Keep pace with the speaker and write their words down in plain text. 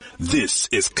This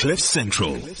is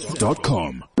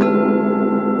CliffCentral.com.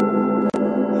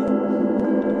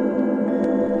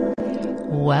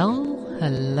 Well,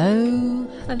 hello.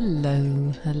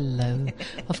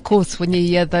 Of course, when you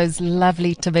hear those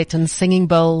lovely Tibetan singing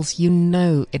bowls, you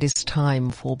know it is time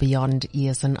for Beyond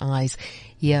Ears and Eyes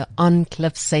here on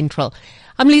Cliff Central.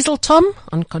 I'm Liesl Tom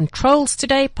on controls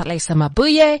today, Palesa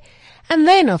Mabuye. And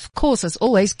then, of course, as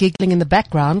always, giggling in the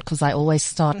background, because I always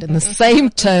start in the same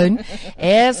tone,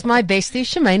 as my bestie,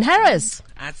 Shemaine Harris.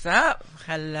 What's up?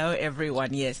 Hello,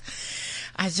 everyone. Yes.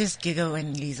 I just giggle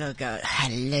when Liesl go,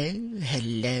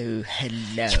 hello.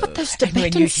 But those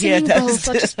Tibetan singing bowls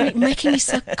are just making me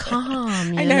so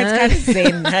calm, I know, it's kind of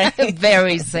zen. Hey?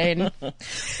 Very zen.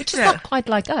 Which is not quite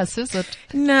like us, is it?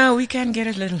 No, we can get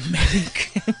a little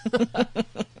manic.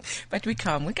 But we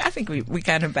calm. I think we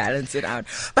kind of balance it out.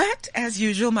 But as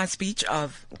usual, my speech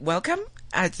of welcome.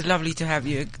 It's lovely to have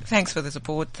you. Thanks for the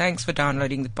support. Thanks for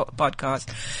downloading the podcast.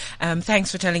 Thanks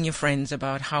for telling your friends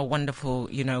about how wonderful,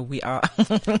 we are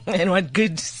and what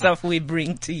good stuff we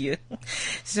bring to you.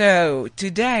 So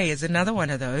today is another one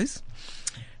of those.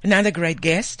 Another great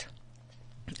guest.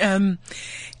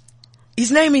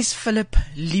 His name is Philip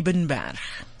Liebenberg.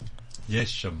 Yes,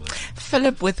 Shemaine.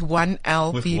 Philip with one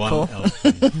L, with people. One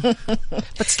L.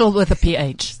 But still with a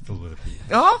PH. Still with a PH.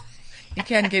 Oh, you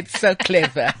can get so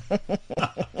clever.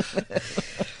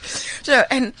 So,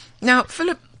 and now,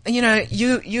 Philip,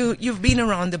 you've been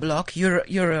around the block.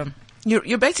 You're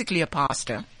basically a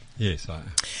pastor. Yes, I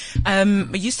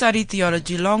am. You studied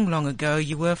theology long ago.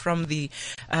 You were from the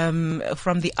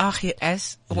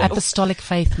AGS. Apostolic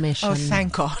Faith Mission. Oh,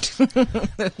 thank God.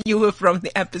 You were from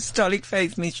the Apostolic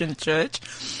Faith Mission Church.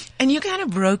 And you kind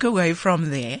of broke away from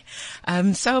there.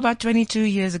 So about 22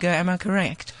 years ago, am I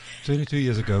correct? 22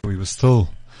 years ago, we were still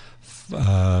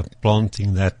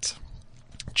planting that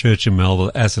church in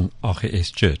Melville as an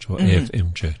AGS church or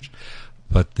AFM church.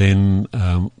 But then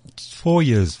 4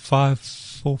 years,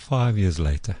 5 years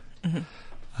later,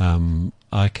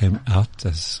 I came out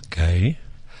as gay,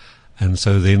 and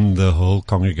so then the whole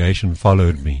congregation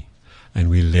followed me, and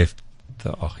we left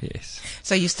the AGS.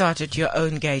 So you started your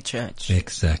own gay church?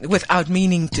 Exactly. Without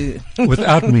meaning to.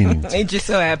 Without meaning to. It just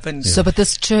so happened. Yeah. So, but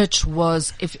this church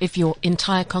was, if your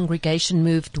entire congregation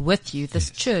moved with you, this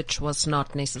church was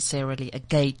not necessarily a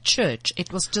gay church.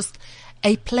 It was just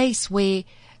a place where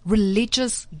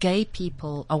religious gay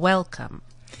people are welcome.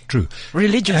 True.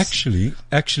 Religious.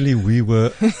 Actually, we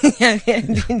were.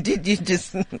 Did you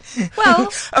just? Well.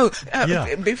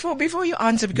 Yeah. Before you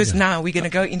answer, because now we're going to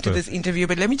go into this interview,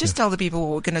 but let me just tell the people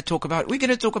what we're going to talk about. We're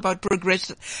going to talk about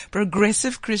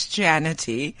progressive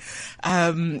Christianity,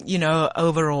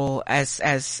 overall as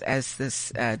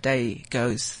this day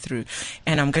goes through.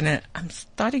 And I'm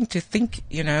starting to think,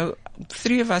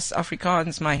 three of us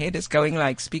Afrikaans, my head is going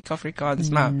like speak Afrikaans,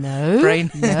 my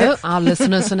brain. No, our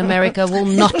listeners in America will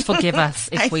not forgive us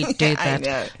if we do that. I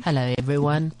know. Hello,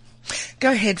 everyone.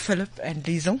 Go ahead, Philip and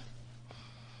Liesl.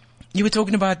 You were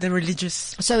talking about the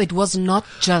religious. So it was not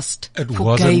just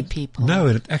for gay people. No,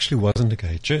 it actually wasn't a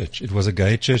gay church. It was a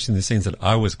gay church in the sense that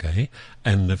I was gay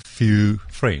and a few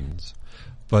friends.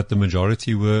 But the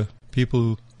majority were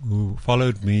people who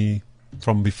followed me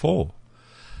from before.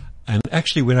 And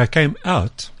actually, when I came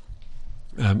out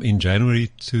in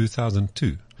January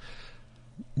 2002,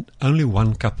 only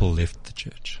one couple left the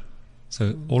church.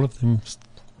 So all of them,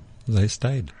 they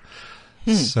stayed.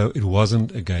 So it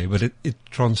wasn't a gay, but it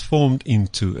transformed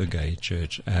into a gay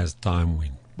church as time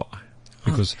went by.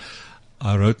 Because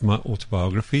I wrote my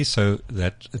autobiography, so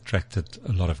that attracted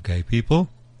a lot of gay people.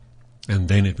 And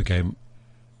then it became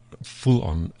full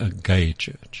on a gay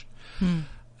church.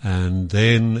 And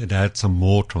then it had some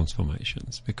more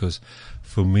transformations, because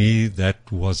for me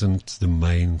that wasn't the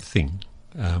main thing.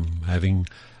 Having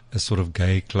a sort of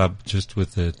gay club just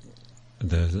with the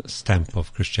stamp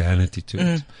of Christianity to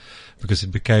it, because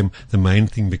the main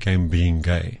thing became being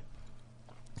gay.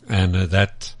 And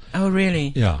that. Oh,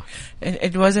 really? Yeah.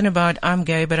 It wasn't about I'm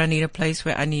gay, but I need a place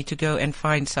where I need to go and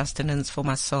find sustenance for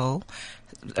my soul,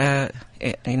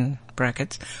 in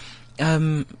brackets.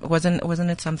 Wasn't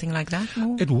it something like that?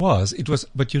 More? It was,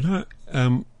 but I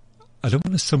don't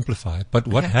want to simplify it, but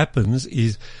what happens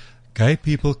is gay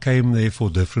people came there for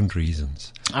different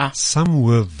reasons. Some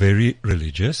were very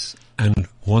religious and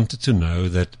wanted to know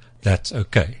that that's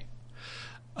okay.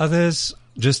 Others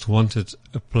just wanted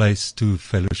a place to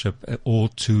fellowship or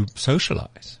to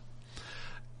socialize.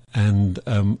 And,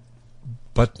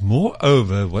 but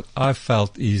moreover, what I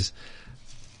felt is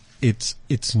it's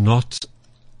not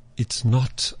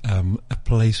a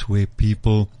place where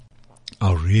people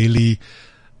are really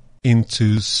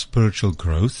into spiritual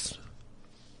growth.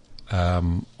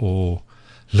 or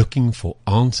looking for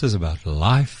answers about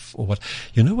life or what.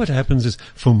 You know what happens is,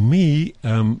 for me,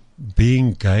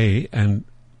 being gay and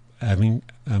having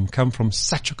come from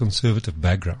such a conservative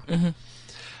background,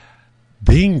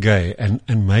 being gay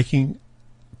and making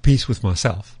peace with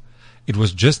myself,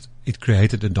 it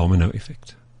created a domino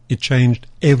effect. It changed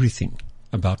everything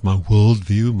about my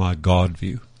worldview, my God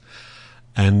view.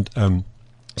 And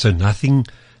so nothing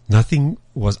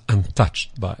was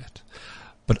untouched by it.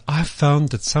 But I found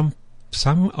that some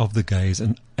of the gays,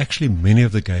 and actually many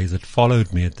of the gays that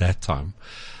followed me at that time,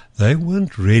 they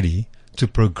weren't ready to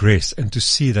progress and to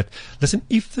see that, listen,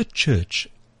 if the church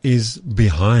is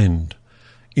behind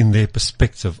in their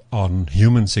perspective on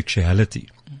human sexuality,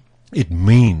 it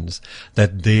means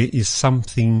that there is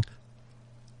something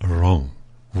wrong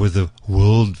with the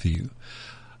worldview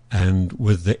and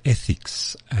with the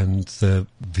ethics and the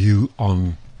view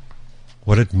on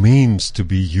what it means to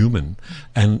be human,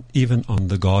 and even on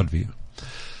the God view.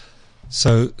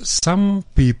 So some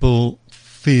people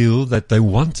feel that they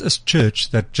want a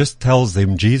church that just tells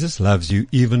them Jesus loves you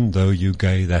even though you're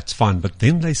gay, that's fine. But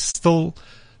then they still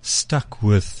stuck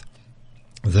with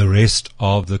the rest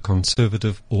of the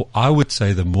conservative, or I would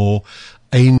say the more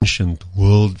ancient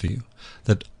worldview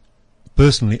that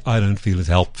personally I don't feel is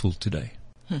helpful today.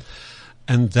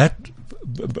 And that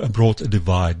brought a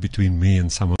divide between me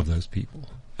and some of those people.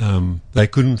 They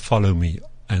couldn't follow me,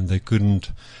 and they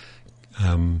couldn't,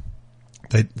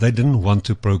 they didn't want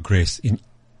to progress in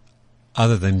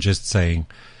other than just saying,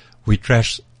 we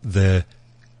trash the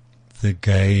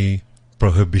gay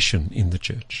prohibition in the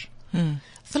church.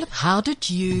 Philip, how did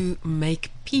you make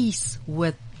peace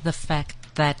with the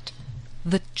fact that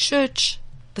the church,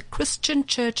 the Christian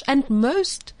church, and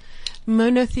most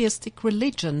monotheistic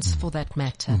religions for that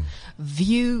matter,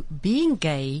 view being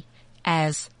gay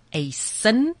as a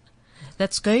sin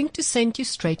that's going to send you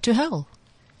straight to hell?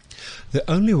 The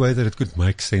only way that it could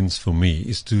make sense for me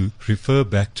is to refer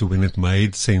back to when it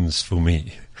made sense for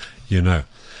me. You know,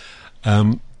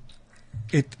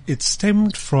 it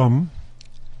stemmed from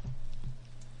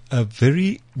a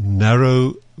very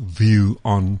narrow view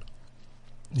on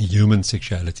human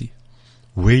sexuality,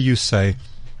 where you say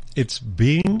it's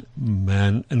being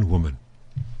man and woman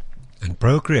and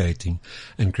procreating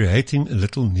and creating a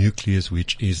little nucleus,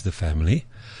 which is the family,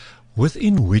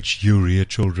 within which you rear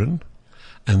children,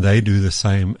 and they do the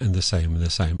same and the same and the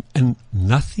same. And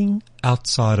nothing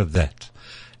outside of that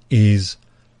is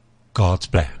God's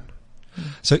plan.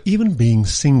 So even being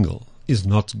single is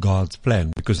not God's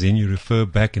plan, because then you refer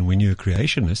back, and when you're a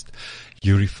creationist,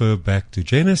 you refer back to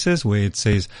Genesis, where it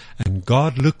says, and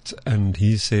God looked and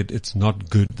he said, it's not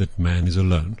good that man is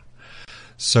alone.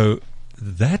 So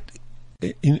that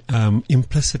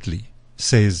implicitly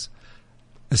says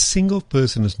a single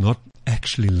person is not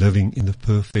actually living in the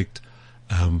perfect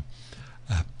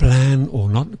plan, or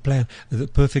not plan, the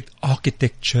perfect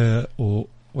architecture or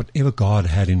whatever God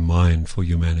had in mind for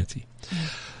humanity.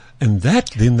 And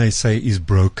that, then they say, is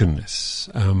brokenness.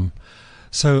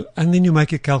 So, and then you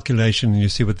make a calculation and you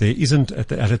see what there isn't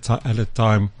at a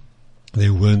time.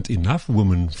 There weren't enough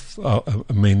men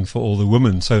for all the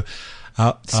women. So,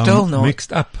 Still not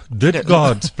mixed up. Did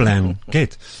God's plan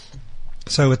get?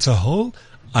 So it's a whole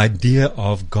idea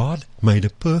of God made a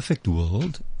perfect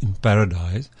world in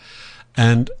paradise,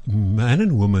 and man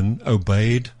and woman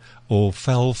obeyed or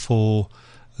fell for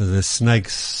the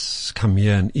snakes, come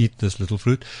here and eat this little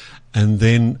fruit, and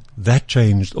then that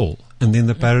changed all. And then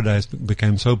the paradise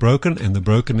became so broken, and the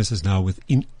brokenness is now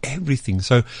within everything.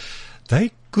 So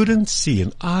they couldn't see,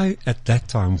 and I at that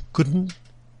time couldn't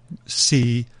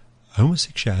see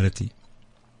homosexuality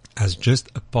as just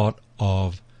a part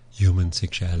of human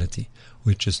sexuality,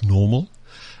 which is normal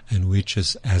and which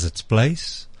has its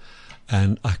place.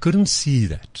 And I couldn't see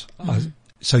that.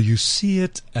 So you see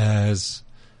it as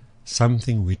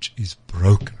something which is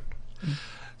broken.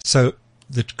 So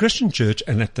the Christian church,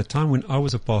 and at the time when I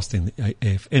was a pastor in the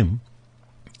AFM,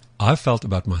 I felt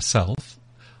about myself,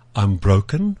 I'm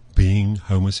broken being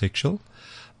homosexual,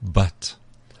 but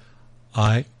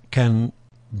I can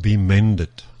be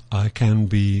mended. I can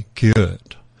be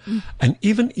cured. And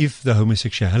even if the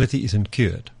homosexuality isn't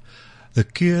cured, the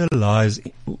cure lies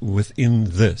within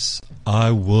this.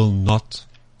 I will not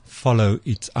follow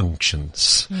its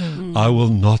unctions. I will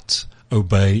not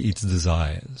obey its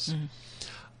desires.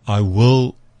 I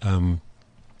will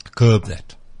curb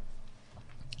that.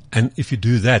 And if you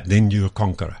do that, then you're a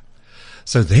conqueror.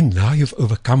 So then now you've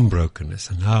overcome brokenness,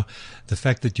 and now the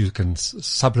fact that you can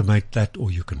sublimate that,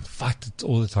 or you can fight it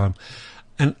all the time.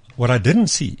 And what I didn't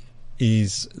see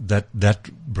is that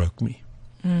broke me.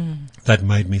 That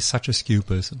made me such a skew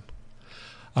person.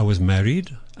 I was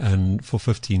married and for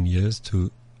 15 years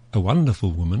to a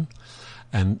wonderful woman.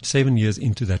 And 7 years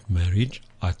into that marriage,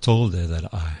 I told her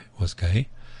that I was gay.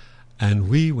 And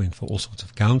we went for all sorts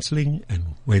of counseling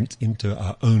and went into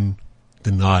our own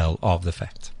denial of the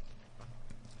fact.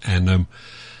 And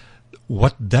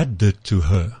what that did to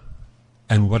her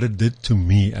and what it did to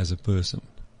me as a person,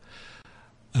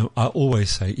 I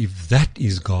always say, if that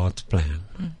is God's plan,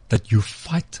 that you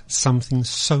fight something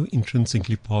so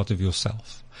intrinsically part of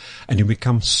yourself and you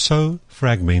become so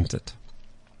fragmented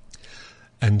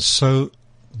and so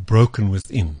broken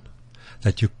within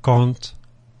that you can't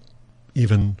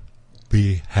even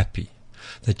be happy,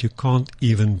 that you can't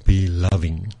even be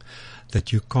loving,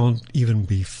 that you can't even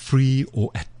be free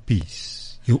or at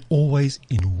peace. You're always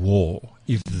in war.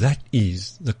 If that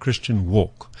is the Christian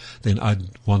walk, then I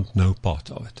want no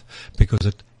part of it,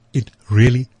 because it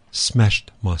really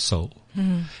smashed my soul.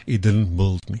 It didn't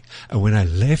build me. And when I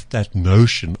left that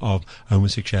notion of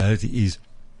homosexuality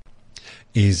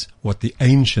is what the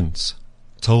ancients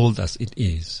told us it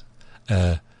is,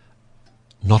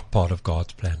 not part of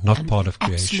God's plan, not part of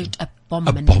creation. Absolute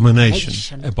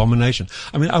Abomination.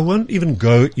 I mean, I won't even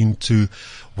go into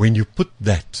when you put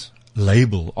that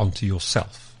label onto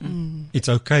yourself. It's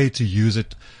okay to use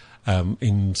it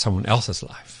in someone else's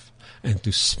life and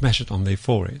to smash it on their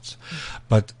foreheads.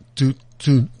 But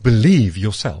to believe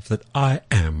yourself that I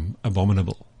am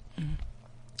abominable,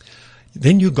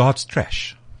 then you God's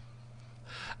trash.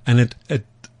 And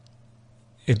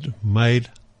it made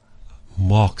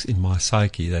marks in my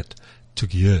psyche that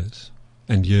took years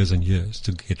and years and years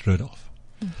to get rid of.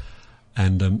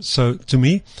 And so to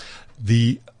me,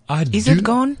 Is it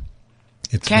gone?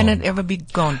 Can gone. it ever be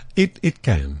gone? It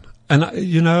can. And,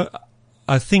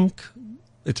 I think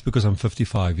it's because I'm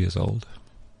 55 years old.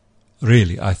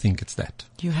 Really, I think it's that.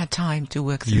 You had time to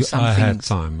work through some I things. had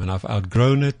time, and I've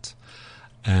outgrown it,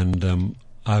 and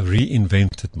I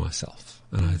reinvented myself.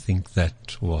 And I think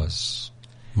that was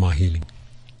my healing.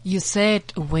 You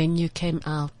said when you came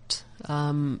out,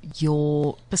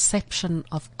 your perception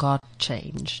of God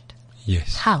changed.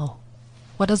 Yes. How?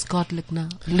 What does God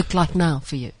look like now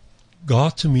for you?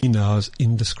 God to me now is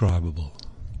indescribable.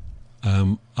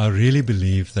 I really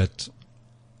believe that,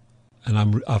 and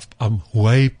I'm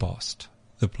way past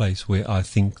the place where I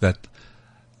think that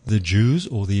the Jews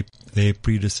or their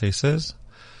predecessors,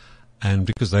 and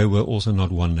because they were also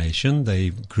not one nation,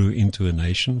 they grew into a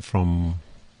nation from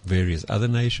various other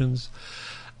nations,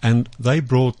 and they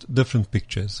brought different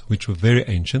pictures which were very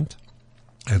ancient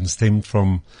and stemmed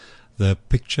from the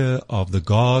picture of the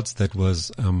gods that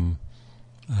was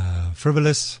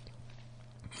frivolous,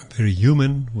 very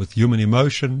human, with human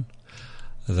emotion.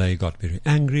 They got very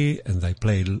angry and they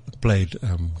played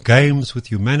games with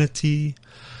humanity,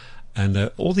 and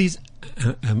all these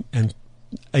and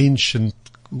ancient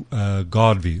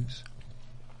God views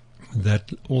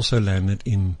that also landed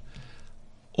in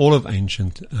all of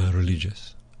ancient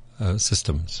religious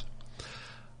systems.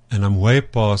 And I'm way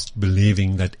past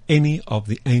believing that any of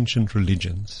the ancient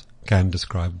religions can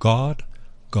describe God,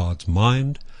 God's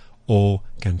mind, or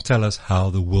can tell us how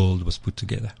the world was put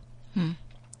together.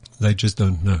 They just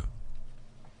don't know.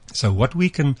 So what we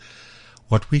can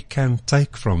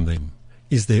take from them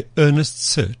is their earnest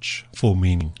search for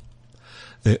meaning,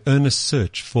 their earnest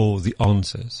search for the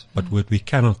answers. But what we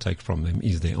cannot take from them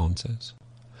is their answers,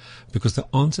 because the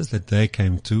answers that they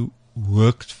came to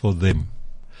worked for them,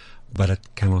 but it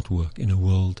cannot work in a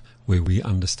world where we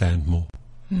understand more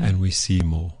and we see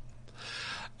more.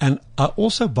 And I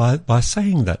also, by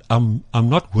saying that, I'm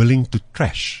not willing to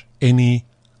trash any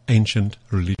ancient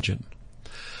religion,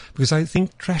 because I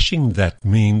think trashing that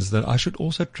means that I should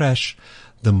also trash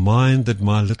the mind that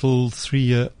my little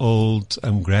 3-year-old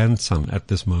grandson at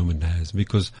this moment has,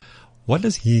 because what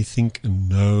does he think and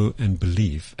know and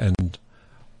believe, and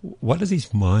what is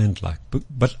his mind like?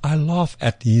 But I laugh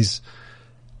at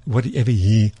whatever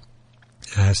he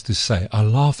has to say. I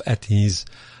laugh at his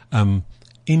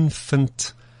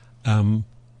infant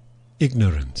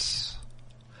ignorance.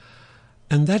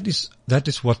 And that is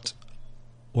what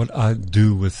I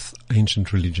do with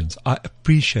ancient religions. I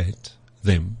appreciate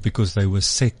them because they were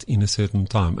set in a certain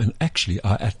time, and actually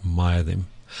I admire them.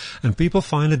 And people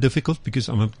find it difficult because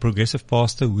I'm a progressive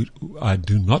pastor. I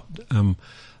do not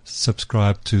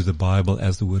subscribe to the Bible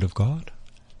as the Word of God,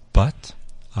 but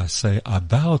I say I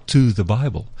bow to the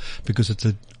Bible because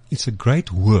it's a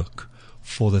great work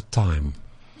for the time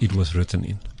it was written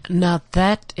in. Now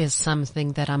that is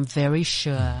something that I'm very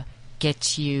sure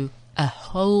gets you a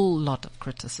whole lot of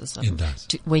criticism. It does.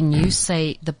 When you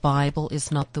say the Bible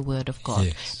is not the Word of God.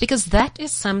 Yes. Because that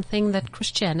is something that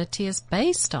Christianity is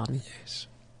based on. Yes.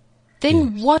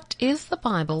 Then Yes. what is the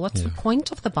Bible? What's the Yeah.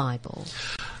 point of the Bible?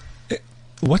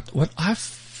 What I've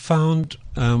found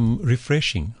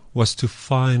refreshing was to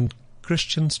find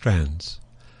Christian strands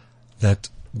that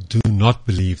do not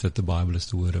believe that the Bible is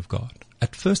the Word of God.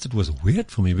 At first it was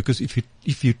weird for me, because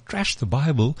if you trash the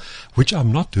Bible, which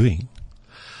I'm not doing,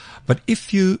 but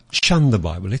if you shun the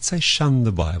Bible, let's say shun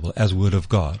the Bible as Word of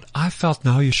God, I felt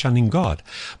now you're shunning God.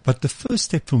 But the first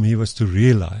step for me was to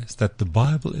realize that the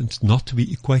Bible is not to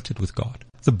be equated with God.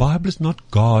 The Bible is not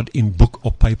God in book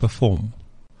or paper form.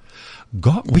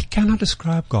 God, we cannot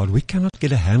describe God. We cannot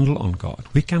get a handle on God.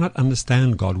 We cannot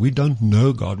understand God. We don't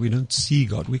know God. We don't see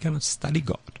God. We cannot study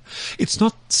God. It's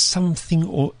not something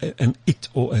or an it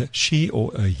or a she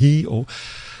or a he, or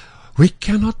we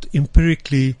cannot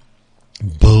empirically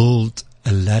build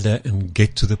a ladder and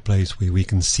get to the place where we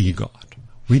can see God.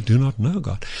 We do not know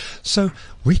God. So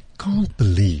we can't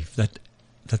believe that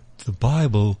the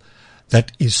Bible,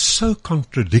 that is so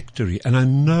contradictory. And I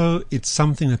know it's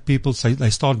something that people say, they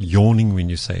start yawning when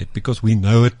you say it, because we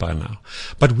know it by now.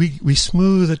 But we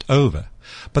smooth it over.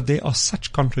 But there are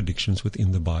such contradictions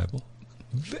within the Bible.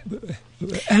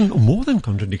 And more than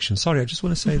contradictions, sorry, I just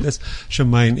want to say this,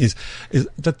 Charmaine, is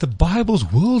that the Bible's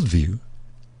worldview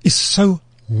is so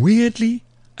weirdly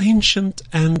ancient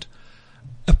and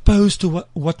opposed to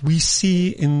what we see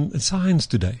in science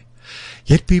today.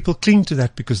 Yet people cling to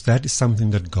that because that is something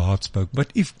that God spoke.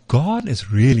 But if God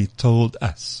has really told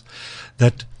us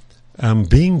that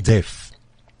being deaf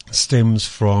stems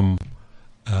from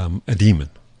a demon,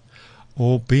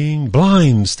 or being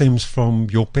blind stems from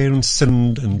your parents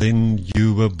sinned and then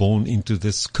you were born into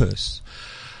this curse,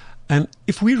 and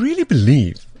if we really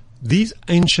believe these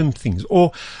ancient things,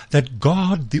 or that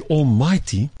God the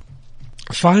Almighty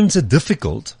finds it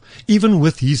difficult, even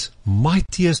with his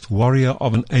mightiest warrior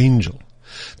of an angel,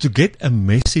 to get a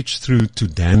message through to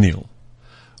Daniel,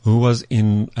 who was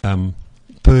in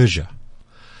Persia,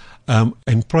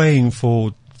 and praying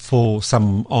for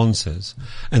some answers.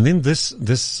 And then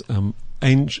this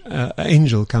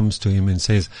angel comes to him and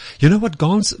says, you know what,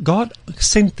 God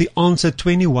sent the answer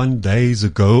 21 days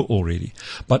ago already,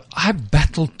 but I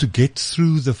battled to get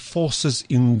through the forces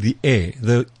in the air,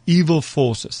 the evil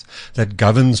forces that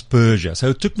governs Persia. So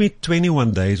it took me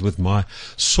 21 days with my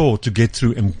sword to get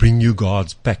through and bring you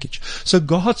God's package. So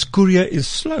God's courier is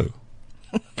slow.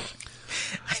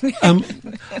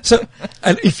 So,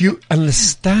 and if you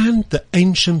understand the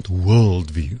ancient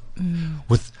worldview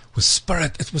with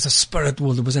spirit, it was a spirit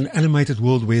world. It was an animated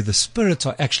world where the spirits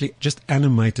are actually just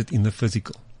animated in the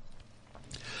physical.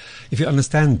 If you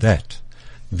understand that,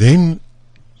 then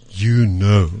you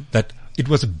know that it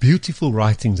was beautiful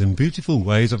writings and beautiful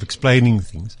ways of explaining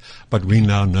things, but we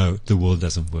now know the world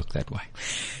doesn't work that way.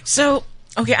 So,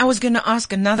 okay, I was going to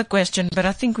ask another question, but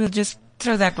I think we'll just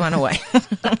throw that one away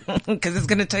because it's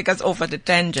going to take us off at a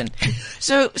tangent.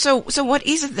 So what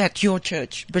is it that your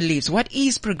church believes? What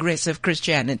is progressive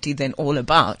Christianity then all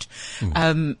about?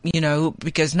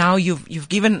 Because now you've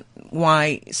given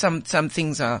why some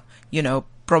things are,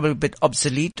 probably a bit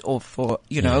obsolete, or for,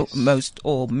 Yes. most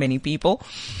or many people.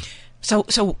 So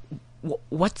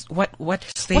what's there What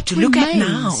to look at now?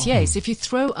 remains? Yes, if you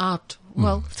throw out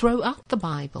the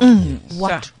Bible,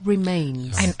 what So-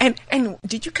 remains? And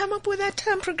did you come up with that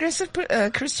term, progressive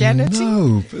Christianity?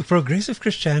 No, progressive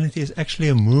Christianity is actually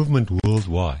a movement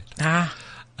worldwide.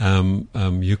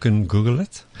 You can Google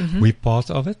it. We're part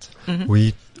of it.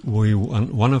 We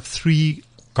one of 3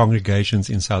 congregations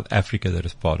in South Africa that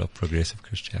is part of progressive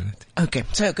Christianity. Okay,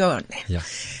 so go on. Yeah.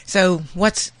 So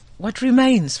what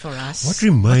remains for us? What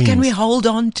remains? What can we hold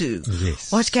on to? Yes.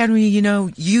 What can we,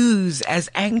 use as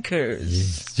anchors?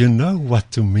 Yes. You know what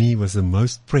to me was the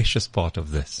most precious part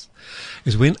of this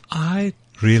is when I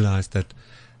realized that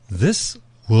this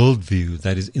worldview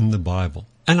that is in the Bible,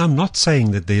 and I'm not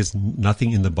saying that there's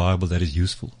nothing in the Bible that is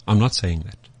useful. I'm not saying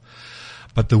that.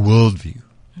 But the worldview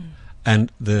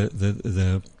and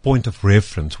the point of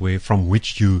reference from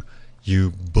which you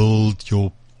build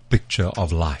your picture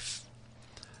of life,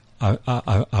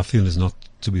 I feel is not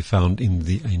to be found in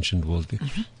the ancient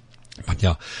worldview. But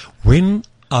yeah, when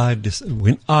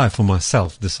I for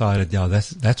myself decided,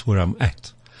 that's where I'm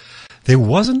at, there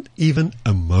wasn't even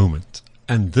a moment,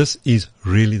 and this is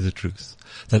really the truth,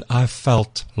 that I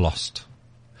felt lost.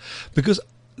 Because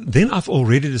then I've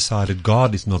already decided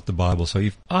God is not the Bible. So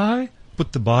if I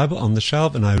put the Bible on the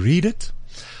shelf and I read it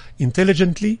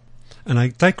intelligently and I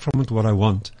take from it what I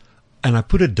want, and I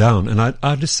put it down, and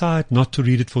I decide not to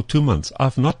read it for 2 months.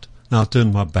 I've not now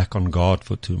turned my back on God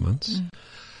for 2 months.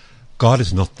 God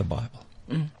is not the Bible.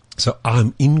 So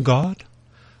I'm in God.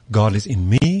 God is in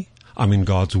me. I'm in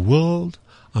God's world.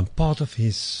 I'm part of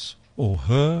His or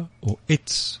her or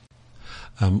its.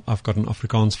 I've got an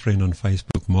Afrikaans friend on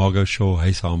Facebook, Margot Shaw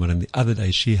Huishamer, and the other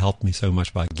day she helped me so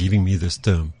much by giving me this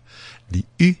term, die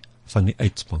U van die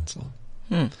uitspansel.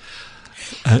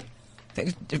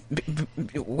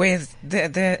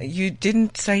 You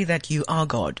didn't say that you are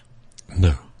God.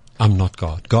 No, I'm not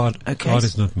God. God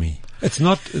is not me. It's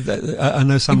not. I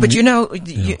know some. But you know,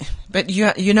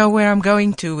 you know where I'm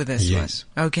going to with this Yes.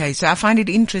 one. Okay, so I find it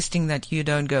interesting that you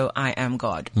don't go, I am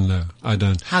God. No, I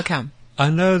don't. How come? I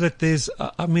know that there's.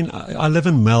 I live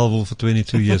in Melville for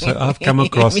 22 years, so I've come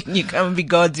across. You come and be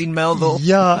gods in Melville.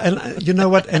 Yeah, and you know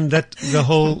what? And that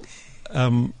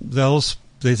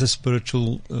there's a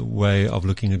spiritual way of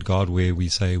looking at God where we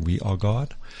say we are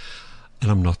God, and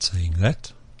I'm not saying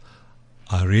that.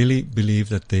 I really believe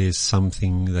that there's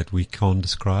something that we can't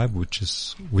describe,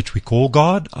 which we call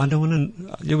God. I don't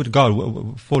want to use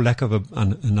God for lack of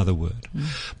another word,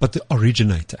 but the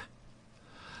originator,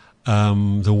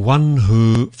 the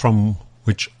one from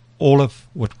which all of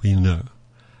what we know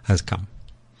has come.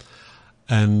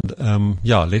 And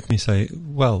let me say,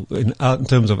 well, in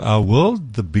terms of our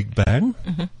world, the Big Bang,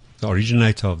 the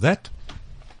originator of that.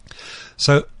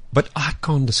 So, but I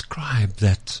can't describe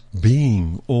that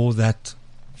being or that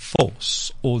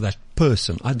force or that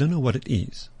person. I don't know what it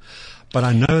is, but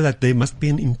I know that there must be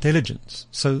an intelligence.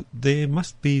 So there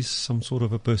must be some sort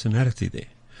of a personality there.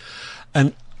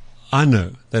 And I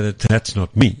know that that's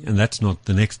not me and that's not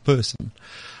the next person.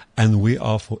 And we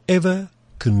are forever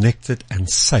connected and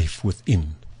safe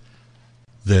within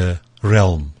the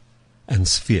realm and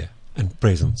sphere and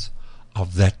presence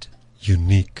of that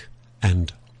unique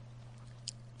and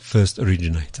first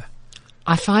originator.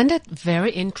 I find it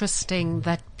very interesting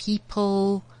that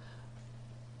people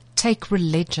take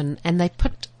religion and they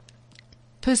put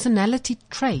personality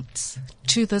traits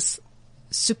to this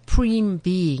supreme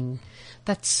being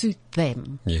that suit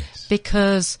them. Yes.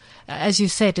 Because, as you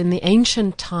said, in the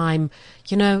ancient time,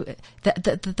 you know,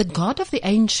 the God of the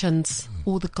ancients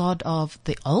or the God of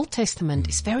the Old Testament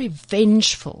is very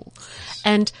vengeful.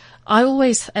 And I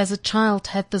always, as a child,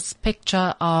 had this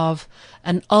picture of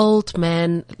an old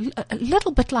man, a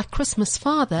little bit like Christmas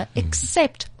Father,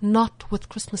 except not with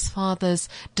Christmas Father's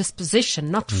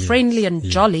disposition, not friendly and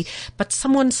jolly, but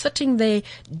someone sitting there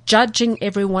judging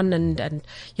everyone and,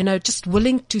 you know, just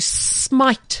willing to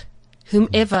smite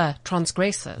whomever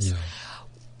transgresses.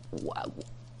 Yeah.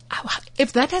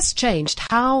 If that has changed,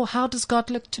 how does God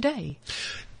look today?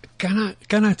 Can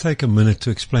I take a minute to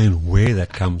explain where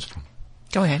that comes from?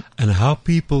 Go ahead. And how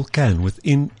people can,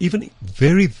 within even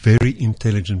very, very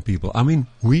intelligent people. I mean,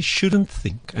 we shouldn't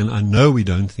think, and I know we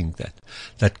don't think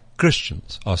that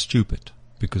Christians are stupid,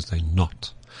 because they're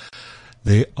not.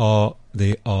 There are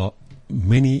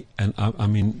many, and I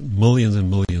mean millions and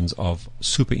millions of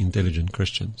super intelligent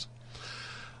Christians.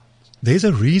 There's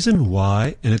a reason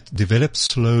why, and it develops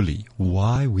slowly,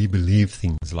 why we believe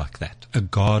things like that. A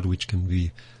God which can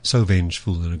be so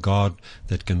vengeful, and a God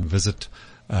that can visit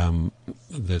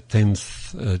the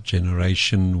 10th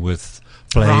generation with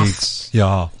plagues.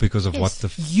 Yeah, because of what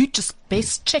you just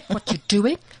best check what you're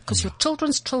doing, because your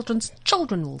children's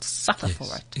children will suffer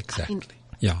for it. Exactly.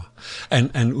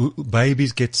 And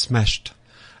babies get smashed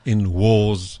in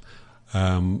wars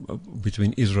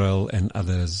between Israel and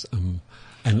others, and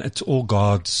it's all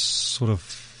God's sort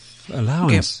of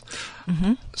allowance.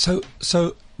 Yeah.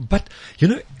 So, but you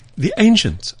know, the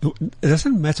ancients, it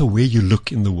doesn't matter where you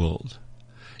look in the world.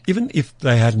 Even if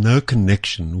they had no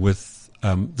connection with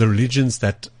the religions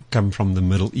that come from the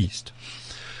Middle East,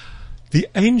 the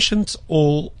ancients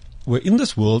all were in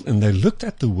this world, and they looked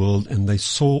at the world and they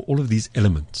saw all of these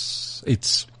elements.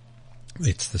 It's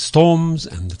the storms,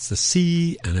 and it's the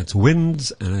sea, and it's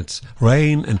winds, and it's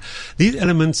rain, and these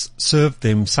elements served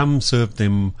them. Some served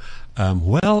them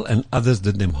well, and others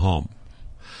did them harm.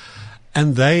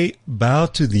 And they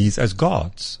bowed to these as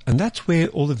gods, and that's where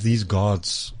all of these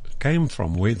gods came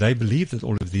from, where they believed that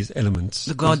all of these elements,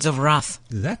 the gods of wrath.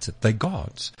 That's it. They're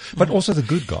gods, but also the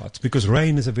good gods, because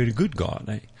rain is a very good god,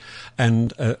 eh?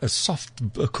 And a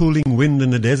cooling wind in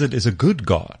the desert is a good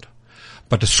god,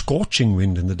 but a scorching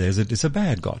wind in the desert is a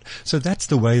bad god. So that's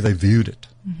the way they viewed it,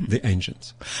 the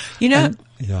ancients. You know,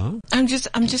 and, I'm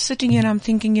just sitting here and I'm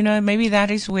thinking, you know, maybe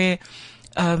that is where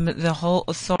the whole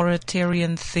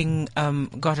authoritarian thing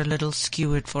got a little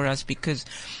skewed for us, because,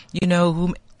 you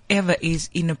know, whoever is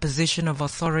in a position of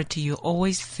authority, you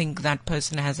always think that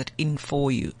person has it in for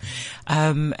you.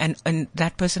 And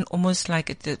that person almost like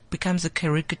it becomes a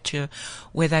caricature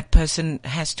where that person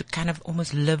has to kind of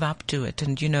almost live up to it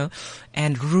and,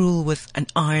 and rule with an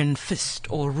iron fist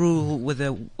or rule with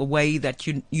a way that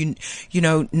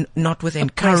not with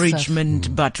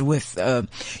encouragement, but with,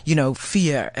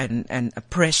 fear and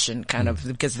oppression kind of,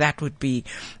 because that would be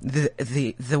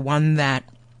the one that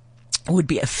would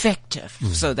be effective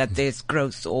so that there's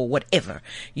growth or whatever,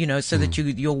 so that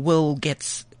your will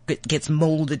gets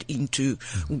molded into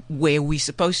where we're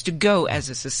supposed to go as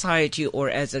a society or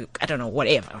as a, I don't know,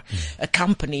 whatever, a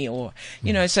company or,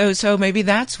 so maybe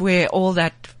that's where all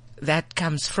that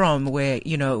comes from, where,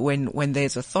 when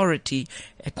there's authority,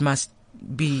 it must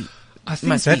be, I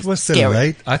think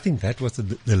that was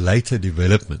the later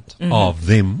development of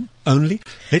them only.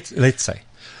 Let's say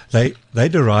they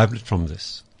derived it from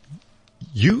this.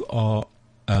 You are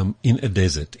in a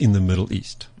desert in the Middle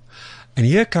East, and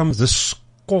here comes the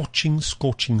scorching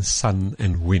sun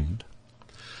and wind,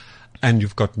 and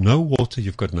you've got no water,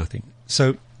 you've got nothing.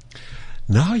 So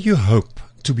now you hope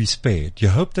to be spared. You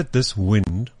hope that this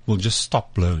wind will just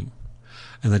stop blowing,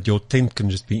 and that your tent can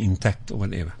just be intact or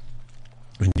whatever,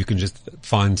 and you can just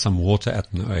find some water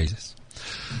at an oasis.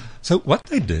 So what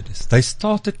they did is they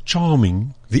started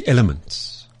charming the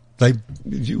elements. The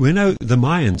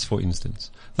Mayans, for instance,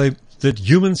 they did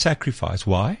human sacrifice.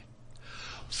 Why?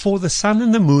 For the sun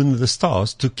and the moon and the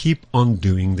stars to keep on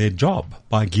doing their job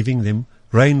by giving them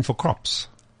rain for crops.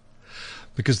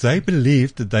 Because they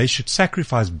believed that they should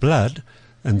sacrifice blood,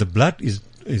 and the blood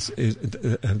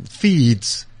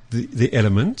feeds the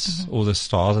elements, or the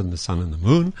stars and the sun and the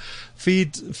moon,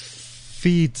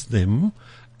 feeds them,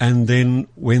 and then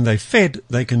when they fed,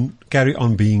 they can carry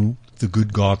on being the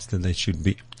good gods that they should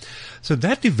be. So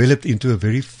that developed into a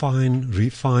very fine,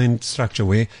 refined structure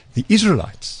where the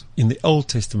Israelites in the Old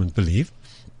Testament believed,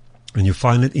 and you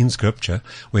find it in Scripture,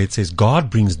 where it says God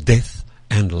brings death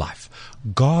and life.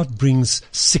 God brings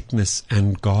sickness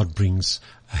and God brings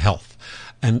health.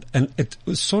 And it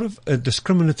was sort of a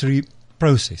discriminatory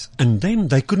process. And then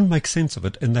they couldn't make sense of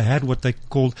it, and they had what they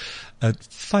called a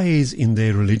phase in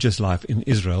their religious life in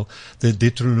Israel, the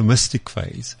Deuteronomistic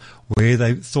phase, where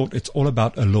they thought it's all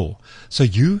about a law. So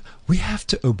we have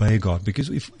to obey God, because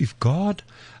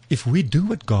if we do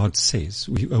what God says,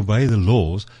 we obey the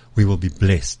laws, we will be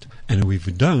blessed. And if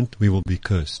we don't, we will be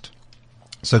cursed.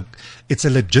 So it's a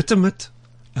legitimate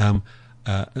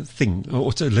thing,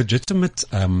 or it's a legitimate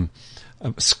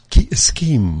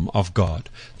scheme of God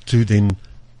to then.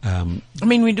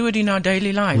 We do it in our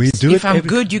daily lives. If I'm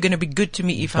good, you're going to be good to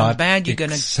me. If I'm bad, you're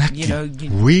going to,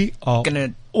 we are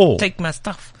going to take my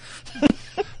stuff.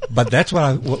 But that's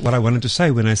what I wanted to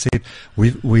say when I said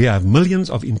we have millions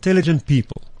of intelligent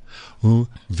people who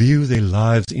view their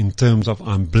lives in terms of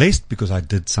I'm blessed because I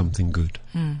did something good,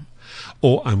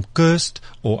 or I'm cursed,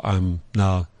 or I'm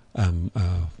now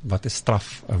what is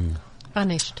straf?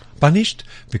 Punished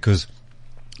because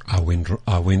I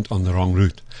went on the wrong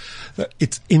route.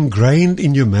 It's ingrained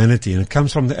in humanity, and it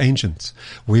comes from the ancients,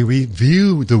 where we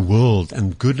view the world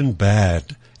and good and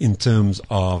bad in terms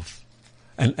of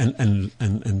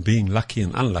and being lucky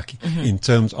and unlucky in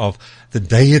terms of the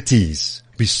deities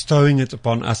bestowing it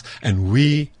upon us, and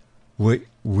we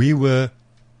were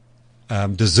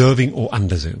deserving or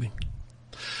undeserving.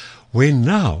 Where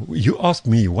now you ask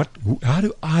me, how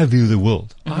do I view the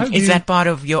world? Is that part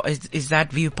of is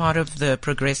that view part of the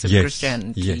progressive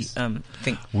Christianity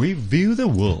thing? We view the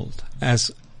world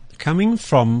as coming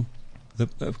through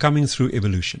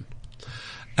evolution,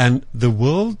 and the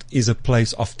world is a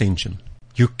place of tension.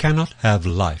 You cannot have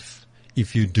life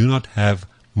if you do not have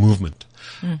movement.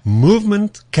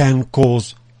 Movement can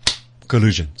cause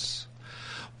collisions.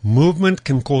 Movement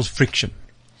can cause friction.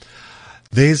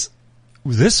 There's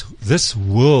this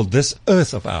world, this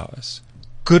earth of ours,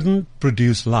 couldn't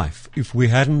produce life if we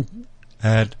hadn't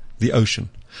had the ocean.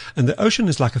 And the ocean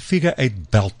is like a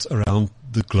figure-8 belt around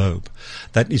the globe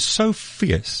that is so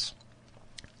fierce,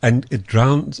 and it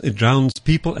drowns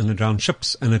people, and it drowns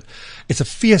ships, and it's a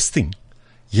fierce thing,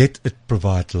 yet it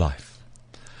provides life.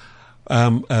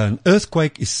 An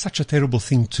earthquake is such a terrible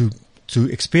thing to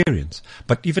experience.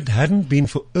 But if it hadn't been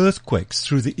for earthquakes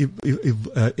through the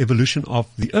evolution of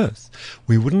the earth,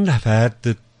 we wouldn't have had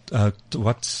the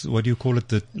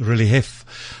the relief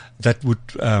that would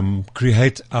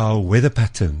create our weather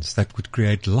patterns, that would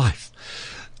create life.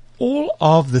 All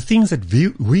of the things that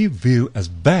we view as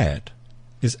bad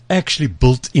is actually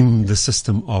built in the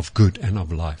system of good and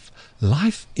of life.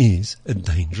 Life is a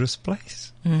dangerous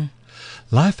place.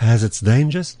 Life has its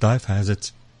dangers. Life has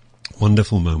its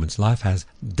wonderful moments. Life has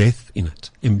death in it,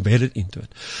 embedded into it.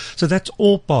 So that's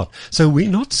all part. So we're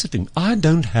not sitting, I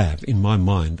don't have in my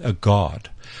mind a God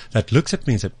that looks at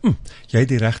me and says, jy het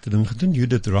die regte ding gedoen, you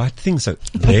did the right thing, so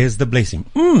there's the blessing.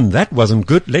 That wasn't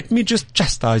good, let me just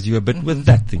chastise you a bit with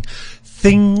that thing.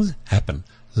 Things happen.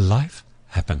 Life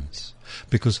happens.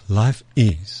 Because life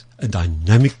is a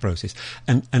dynamic process.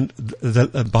 And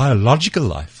the biological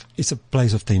life is a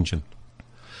place of tension.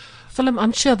 Philip,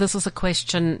 I'm sure this is a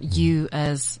question you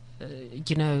as,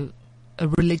 a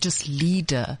religious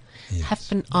leader have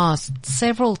been asked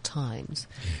several times.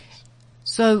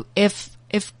 So if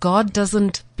God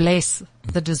doesn't bless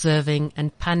the deserving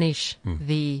and punish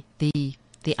the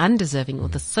undeserving or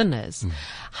the sinners,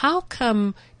 how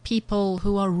come people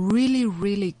who are really,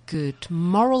 really good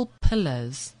moral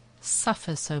pillars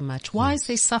suffer so much? Why is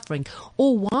there suffering?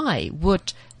 Or why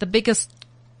would the biggest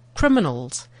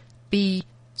criminals be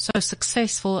so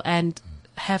successful and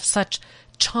have such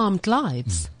charmed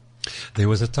lives? There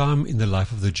was a time in the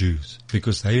life of the Jews,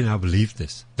 because they now believed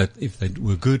this, that if they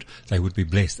were good, they would be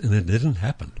blessed, and it didn't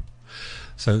happen.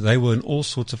 So they were in all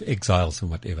sorts of exiles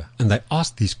and whatever, and they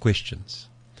asked these questions.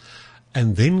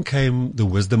 And then came the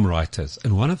wisdom writers,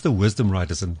 and one of the wisdom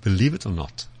writers, and believe it or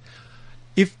not,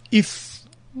 if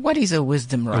What is a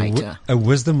wisdom writer? A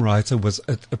wisdom writer was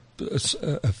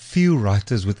a few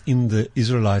writers within the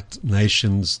Israelite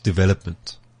nation's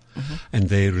development and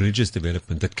their religious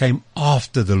development that came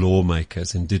after the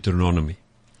lawmakers in Deuteronomy.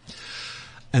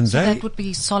 And So that would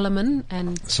be Solomon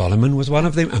and... Solomon was one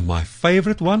of them, and my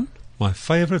favorite one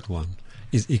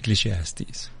is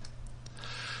Ecclesiastes.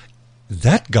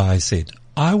 That guy said,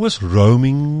 I was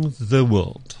roaming the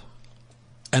world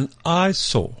and I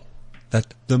saw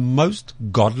that the most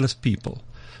godless people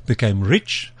became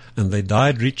rich and they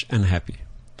died rich and happy.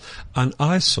 And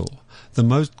I saw the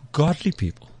most godly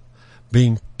people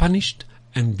being punished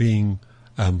and being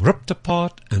ripped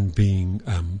apart and being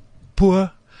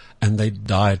poor, and they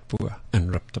died poor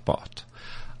and ripped apart.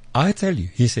 I tell you,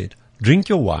 he said, drink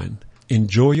your wine,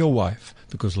 enjoy your wife,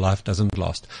 because life doesn't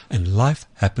last. And life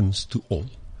happens to all,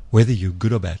 whether you're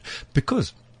good or bad.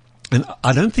 And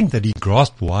I don't think that he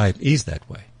grasped why it is that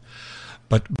way.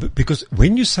 But because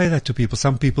when you say that to people,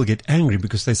 some people get angry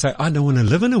because they say, I don't want to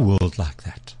live in a world like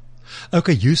that.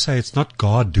 Okay, you say it's not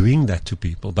God doing that to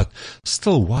people, but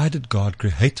still, why did God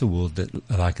create a world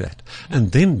like that?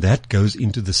 And then that goes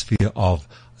into the sphere of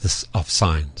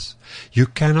science. You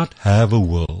cannot have a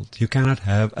world, you cannot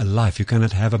have a life, you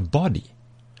cannot have a body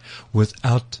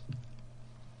without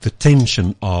the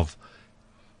tension of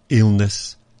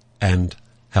illness and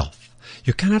health.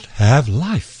 You cannot have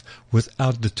life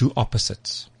without the two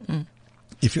opposites.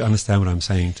 If you understand what I'm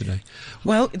saying today.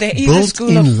 Well, there is Built a school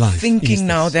in of life thinking is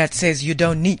now this. that says you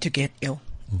don't need to get ill.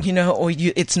 Or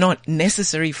it's not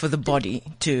necessary for the body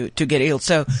to get ill.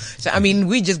 So I mean,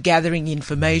 we're just gathering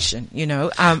information,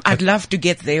 I'd love to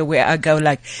get there where I go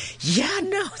like,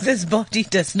 this body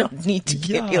does not need to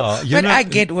get ill. But I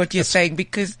get what you're saying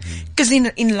because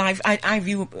in life, I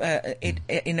view it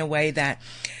in a way that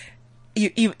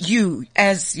you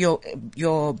as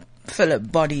your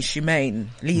Philip, Body, Shemaine,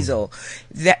 Liesel,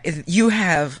 that you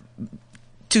have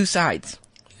two sides.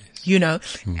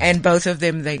 And both of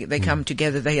them, they come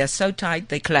together. They are so tight,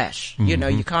 they clash.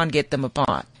 You can't get them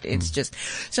apart. It's just,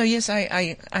 so yes,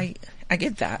 I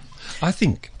get that. I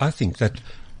think that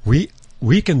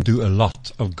we can do a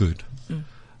lot of good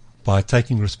by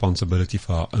taking responsibility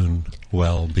for our own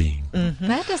well-being.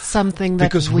 That is something that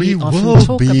Because we we often will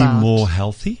talk be about. more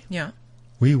healthy. Yeah.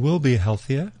 We will be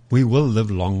healthier. We will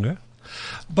live longer.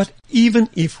 But even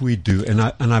if we do, and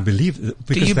I believe that, Do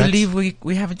because you that's- believe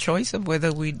we have a choice of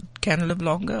whether we can live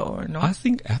longer or not? I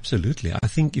think absolutely. I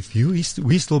think if we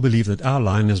still believe that our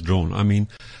line is drawn, I mean,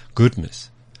 goodness.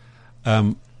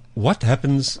 What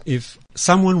happens if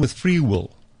someone with free will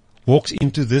walks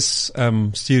into this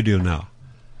studio now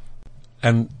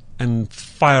and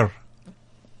fire,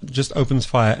 just opens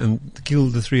fire and kill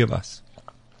the three of us?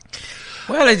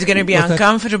 Well, it's going to be Well, that-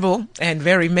 uncomfortable and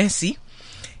very messy.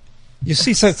 You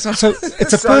see, so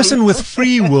it's a person with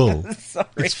free will. Sorry,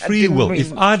 It's I free didn't will. mean-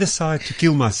 If I decide to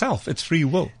kill myself, it's free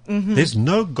will. There's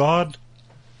no God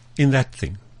in that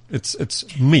thing.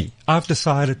 It's me. I've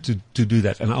decided to do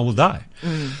that, and I will die.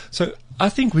 So I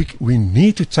think we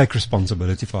need to take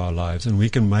responsibility for our lives, and we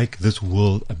can make this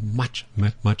world a much,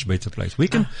 much better place.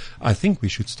 I think we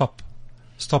should stop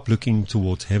looking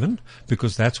towards heaven,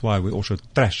 because that's why we also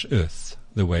trash earth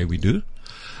the way we do.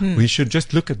 We should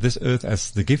just look at this earth as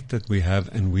the gift that we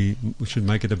have, and we should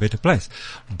make it a better place.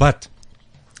 But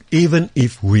even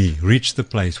if we reach the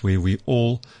place where we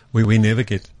never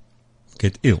get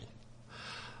ill,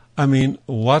 I mean,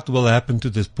 what will happen to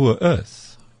this poor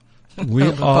earth? We are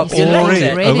Overpopulated.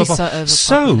 already Really overpopulated.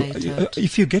 so overpopulated.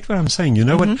 If you get what I'm saying, you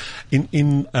know what?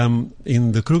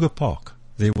 In the Kruger Park,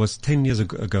 there was 10 years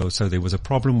ago, so there was a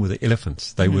problem with the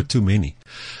elephants. They were too many.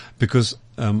 Because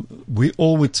we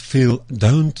always feel,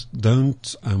 don't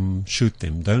shoot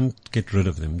them, don't get rid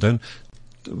of them,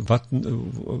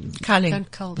 Culling.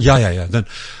 Don't cull them. yeah.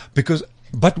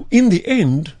 But in the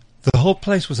end, the whole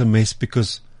place was a mess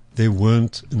because there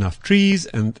weren't enough trees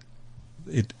and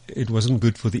it wasn't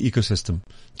good for the ecosystem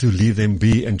to leave them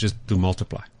be and just to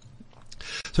multiply.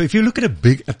 So if you look at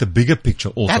the bigger picture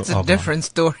also. That's a different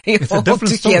story It's a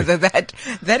different story. altogether.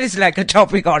 That is like a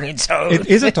topic on its own. It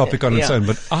is a topic on its Yeah. own,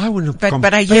 but I wouldn't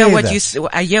But I hear what that.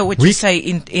 I hear what you say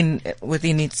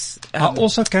within its. I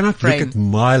also cannot frame. look at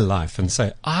my life and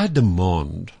say, I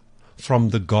demand from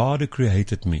the God who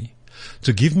created me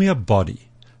to give me a body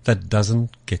that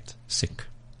doesn't get sick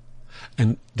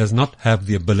and does not have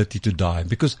the ability to die,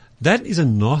 because that is a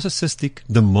narcissistic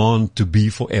demand to be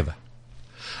forever.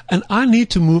 And I need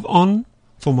to move on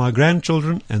for my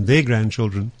grandchildren and their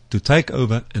grandchildren to take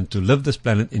over and to live this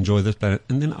planet, enjoy this planet,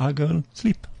 and then I go and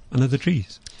sleep under the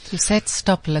trees. You said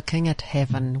stop looking at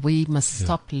heaven. We must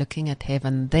stop looking at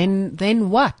heaven. Then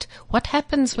what? What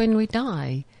happens when we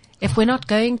die? If we're not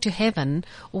going to heaven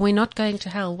or we're not going to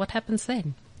hell, what happens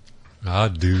then? How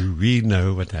do we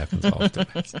know what happens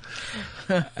afterwards?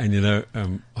 And you know,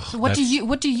 So what do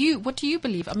you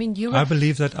believe? I mean, I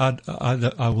believe that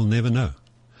I will never know.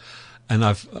 And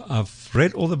I've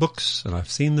read all the books and I've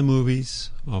seen the movies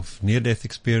of near-death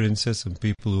experiences and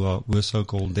people who were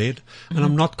so-called dead, and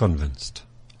I'm not convinced.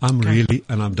 I'm really,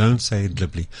 and I don't say it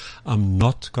glibly, I'm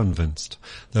not convinced.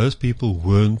 Those people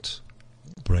weren't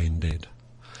brain dead.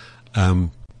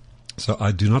 So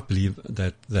I do not believe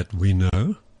that we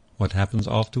know what happens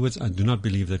afterwards. I do not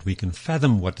believe that we can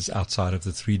fathom what is outside of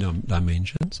the three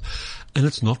dimensions, and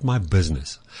it's not my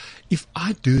business. If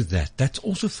I do that, that's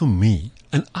also for me.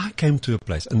 And I came to a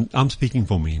place, and I'm speaking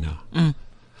for me now.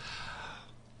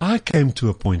 I came to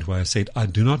a point where I said, I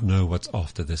do not know what's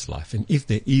after this life, and if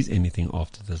there is anything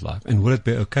after this life, and will it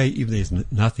be okay if there's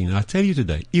nothing? And I tell you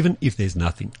today, even if there's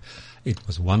nothing, it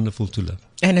was wonderful to live.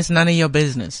 And it's none of your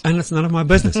business. And it's none of my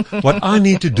business. What I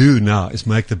need to do now is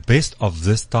make the best of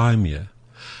this time here,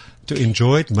 to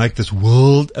enjoy it, make this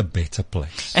world a better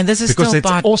place. And this is because still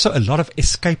there's part. also a lot of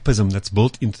escapism that's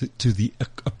built into the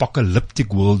apocalyptic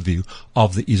worldview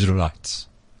of the Israelites.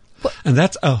 And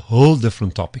that's a whole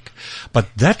different topic. But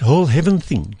that whole heaven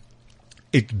thing,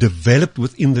 it developed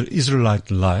within the Israelite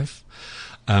life,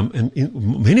 and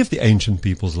in many of the ancient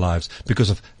people's lives, because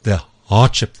of the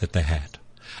hardship that they had.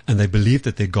 And they believed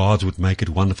that their gods would make it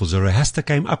wonderful. Zoroaster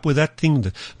came up with that thing,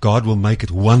 that God will make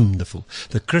it wonderful.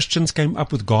 The Christians came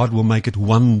up with God will make it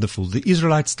wonderful. The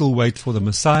Israelites still wait for the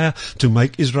Messiah to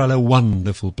make Israel a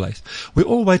wonderful place. We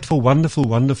all wait for wonderful,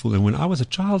 wonderful. And when I was a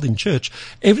child in church,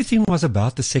 everything was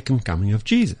about the second coming of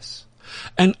Jesus.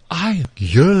 And I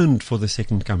yearned for the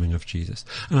second coming of Jesus.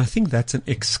 And I think that's an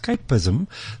escapism.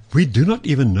 We do not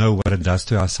even know what it does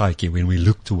to our psyche when we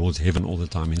look towards heaven all the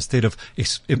time, instead of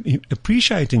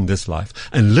appreciating this life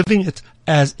and living it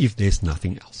as if there's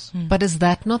nothing else. But is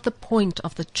that not the point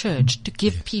of the church, to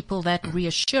give people that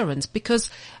reassurance? Because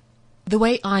the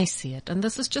way I see it, and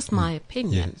this is just my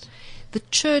opinion, the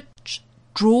church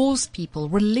draws people,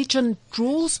 religion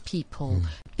draws people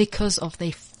because of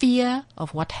their fear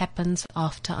of what happens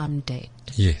after I'm dead.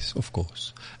 Yes, of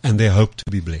course. And they hope to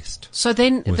be blessed. So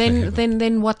then with the heaven.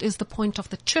 then what is the point of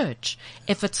the church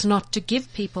if it's not to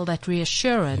give people that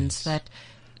reassurance that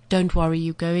don't worry,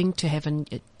 you're going to heaven,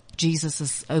 Jesus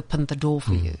has opened the door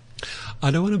for you? I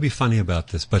don't want to be funny about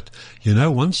this, but you know,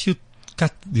 once you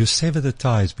sever the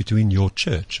ties between your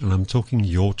church, and I'm talking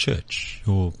your church,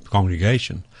 your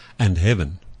congregation, and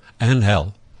heaven and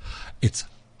hell, it's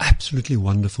absolutely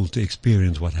wonderful to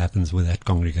experience what happens with that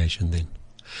congregation then.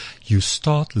 You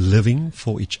start living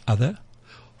for each other,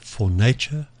 for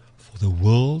nature, for the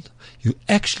world. You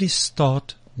actually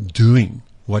start doing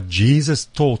what Jesus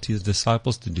taught his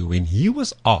disciples to do when he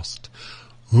was asked,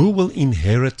 who will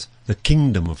inherit the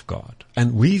kingdom of God?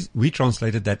 And we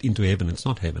translated that into heaven. It's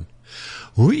not heaven.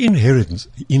 Who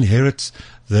inherits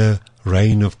the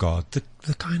reign of God,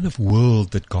 the kind of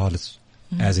world that God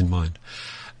has in mind?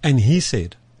 And he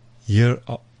said, here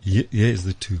is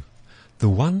the two. The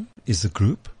one is the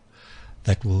group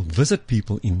that will visit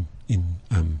people in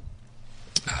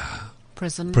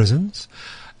prisons,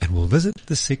 and will visit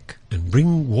the sick and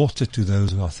bring water to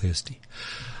those who are thirsty.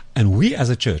 And we as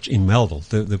a church in Melville,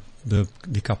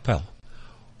 the Kapel,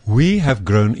 we have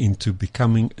grown into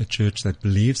becoming a church that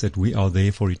believes that we are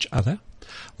there for each other,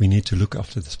 We need to look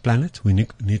after this planet. We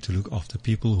need to look after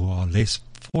people who are less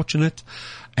fortunate.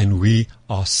 And we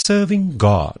are serving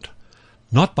God,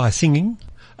 not by singing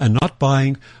and not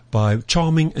by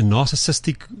charming and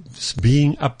narcissistic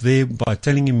being up there, by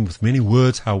telling him with many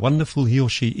words how wonderful he or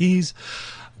she is,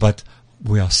 but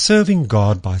we are serving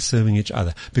God by serving each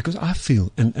other. Because I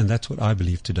feel, and that's what I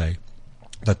believe today,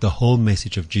 that the whole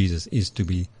message of Jesus is to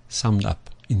be summed up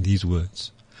in these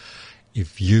words.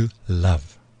 If you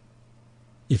love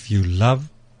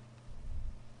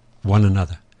one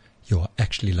another, you are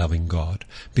actually loving God.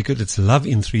 Because it's love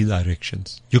in three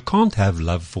directions. You can't have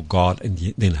love for God and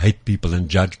then hate people and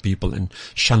judge people and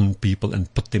shun people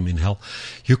and put them in hell.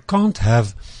 You can't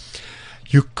have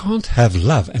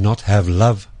love and not have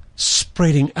love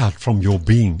spreading out from your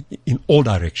being in all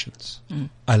directions.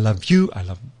 I love you. I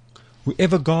love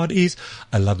whoever God is.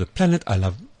 I love the planet. I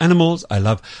love animals. I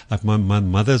love, like my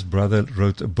mother's brother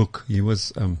wrote a book. He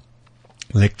was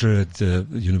lecturer at the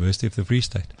University of the Free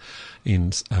State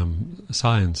in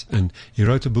science, and he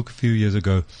wrote a book a few years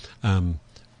ago,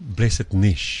 Blessed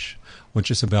Niche,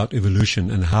 which is about evolution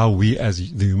and how we as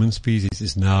the human species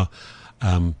is now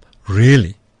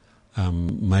really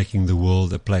making the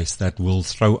world a place that will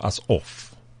throw us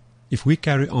off. If we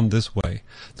carry on this way,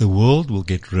 the world will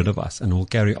get rid of us and will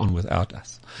carry on without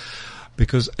us.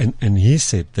 Because, and he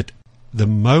said that the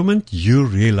moment you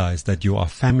realize that you are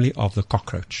family of the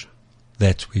cockroach,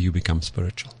 that's where you become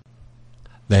spiritual.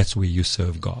 That's where you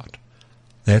serve God.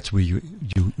 That's where you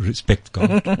respect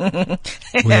God.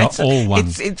 We are all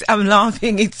one. I'm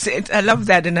laughing. I love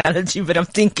that analogy, but I'm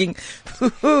thinking,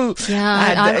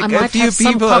 I might have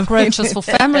some cockroaches for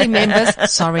family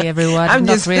members. Sorry, everyone. I'm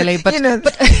not just, really, but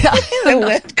the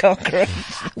word cockroach.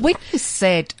 When you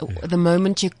said the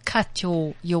moment you cut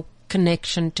your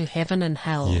connection to heaven and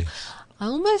hell, yes. I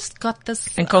almost got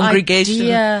this and congregation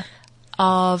idea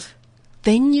of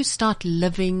then you start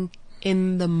living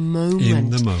in the moment. In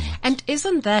the moment. And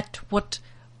isn't that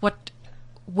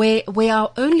where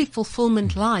our only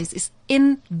fulfillment lies, is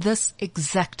in this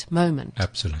exact moment?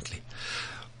 Absolutely.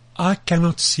 I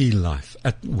cannot see life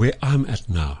at where I'm at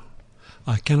now.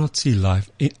 I cannot see life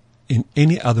in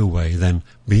any other way than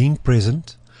being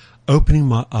present, opening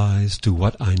my eyes to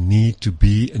what I need to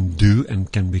be and do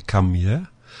and can become here.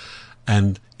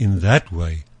 And in that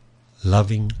way,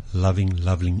 loving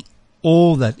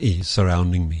all that is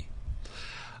surrounding me.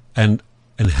 And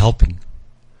helping.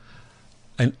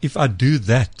 And if I do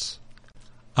that,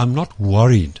 I'm not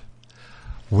worried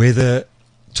whether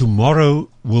tomorrow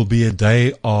will be a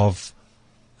day of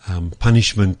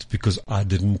punishment because I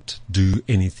didn't do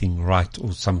anything right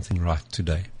or something right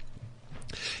today.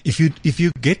 If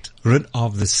you get rid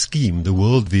of the scheme, the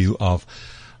worldview of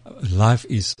life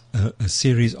is a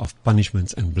series of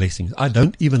punishments and blessings. I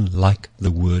don't even like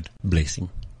the word blessing.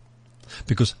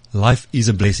 Because life is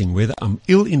a blessing, whether I'm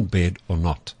ill in bed or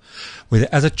not. Whether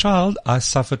as a child I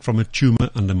suffered from a tumor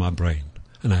under my brain,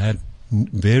 and I had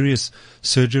various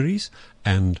surgeries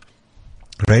and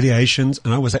radiations,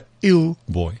 and I was an ill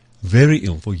boy, very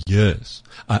ill for years.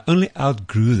 I only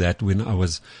outgrew that when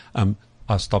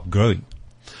I stopped growing.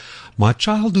 My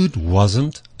childhood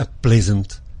wasn't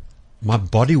my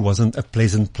body wasn't a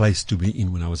pleasant place to be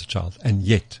in when I was a child, and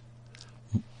yet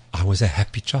I was a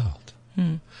happy child.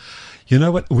 You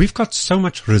know what? We've got so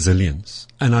much resilience,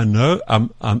 and I know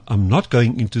I'm not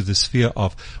going into the sphere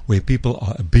of where people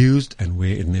are abused and where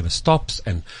it never stops,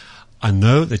 and I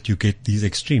know that you get these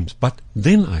extremes. But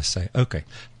then I say, okay,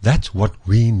 that's what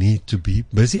we need to be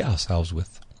busy ourselves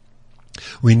with.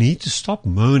 We need to stop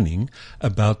moaning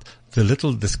about the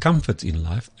little discomforts in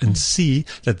life and see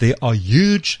that there are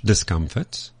huge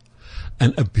discomforts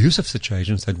and abusive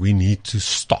situations that we need to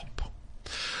stop.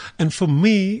 And for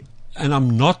me, and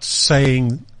I'm not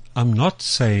saying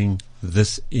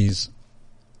this is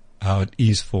how it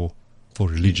is for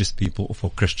religious people or for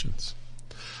Christians.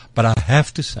 But I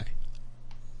have to say,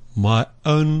 my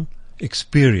own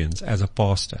experience as a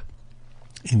pastor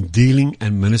in dealing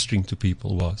and ministering to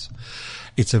people was,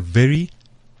 it's a very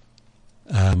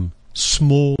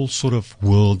small sort of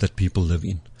world that people live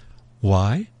in.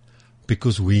 Why?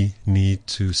 Because we need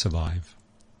to survive.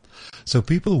 So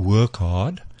people work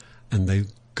hard and they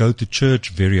go to church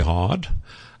very hard,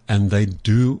 and they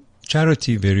do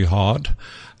charity very hard,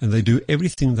 and they do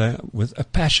everything there with a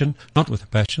passion, not with a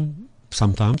passion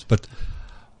sometimes, but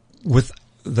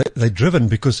they're driven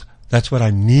because that's what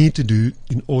I need to do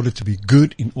in order to be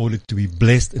good, in order to be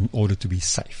blessed, in order to be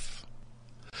safe.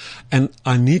 And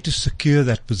I need to secure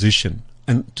that position.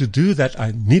 And to do that,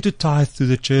 I need to tithe to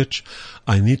the church.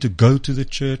 I need to go to the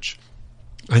church.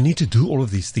 I need to do all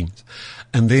of these things.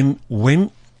 And then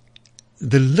when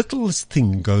the littlest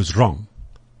thing goes wrong,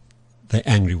 they're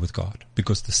angry with God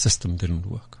because the system didn't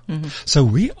work. So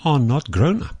we are not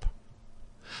grown up.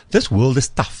 This world is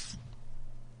tough.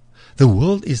 The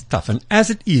world is tough, and as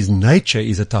it is, nature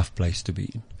is a tough place to be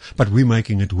in. But we're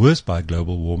making it worse by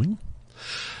global warming.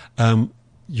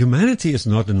 Humanity is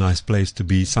not a nice place to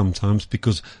be sometimes,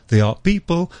 because there are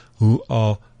people who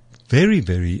are very,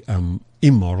 very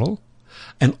immoral,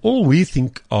 and all we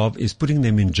think of is putting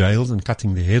them in jails and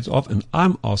cutting their heads off. And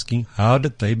I'm asking, how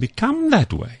did they become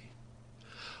that way?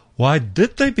 Why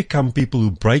did they become people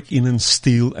who break in and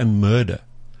steal and murder?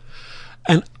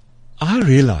 And I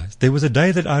realized, there was a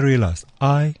day that I realized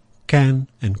I can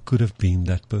and could have been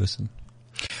that person.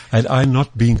 Had I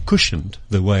not been cushioned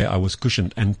the way I was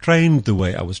cushioned, and trained the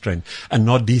way I was trained, and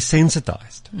not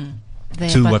desensitized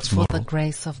to but what's for moral. the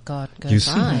grace of God goes You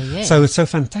see? yes. So it's so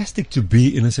fantastic to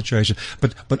be in a situation.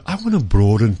 But I want to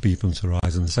broaden people's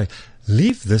horizon and say,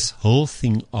 leave this whole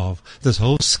scheme of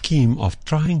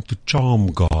trying to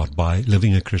charm God by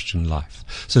living a Christian life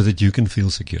so that you can feel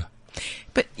secure.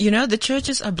 But, the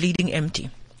churches are bleeding empty.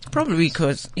 Probably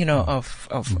because,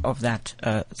 of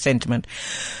that sentiment.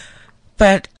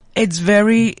 But it's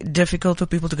very difficult for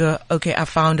people to go, okay, I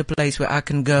found a place where I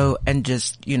can go and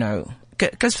just,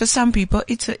 because for some people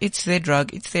it's their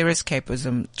drug, it's their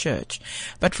escapism, church.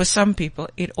 But for some people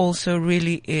it also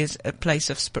really is a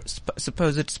place of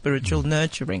supposed spiritual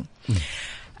nurturing.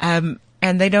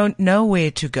 And they don't know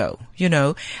where to go,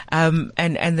 and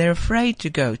they're afraid to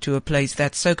go to a place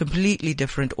that's so completely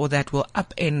different, or that will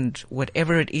upend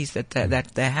whatever it is that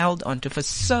they're held onto for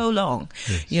so long,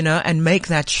 Yes. and make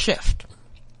that shift.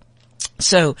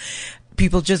 So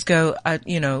people just go, I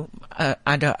don't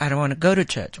want to go to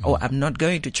church, or I'm not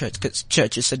going to church because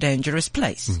church is a dangerous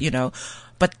place,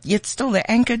 but yet still they're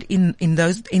anchored in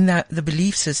the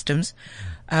belief systems,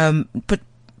 but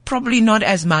probably not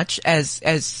as much as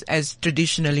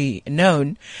traditionally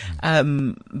known,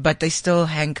 but they still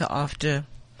hanker after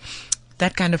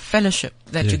that kind of fellowship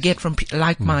that you get from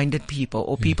like-minded people,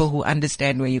 or people who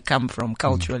understand where you come from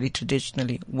culturally,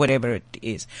 traditionally, whatever it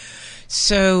is.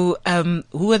 So,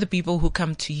 who are the people who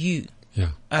come to you?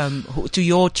 To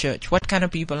your church? What kind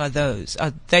of people are those?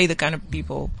 Are they the kind of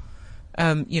people,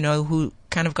 who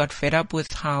kind of got fed up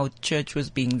with how church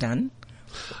was being done?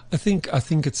 I think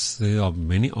there are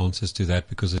many answers to that,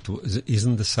 because it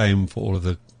isn't the same for all of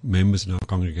the members in our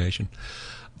congregation.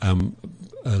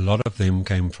 A lot of them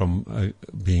came from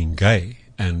being gay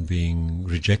and being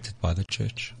rejected by the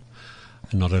church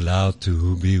and not allowed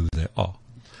to be who they are.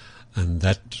 And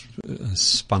that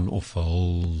spun off a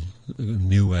whole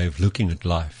new way of looking at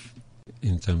life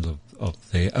in terms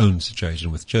of their own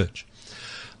situation with church.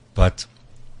 But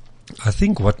I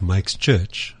think what makes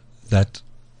church that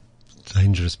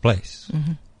dangerous place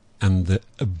and the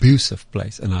abusive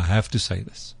place, and I have to say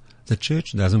this, the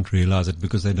church doesn't realize it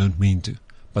because they don't mean to,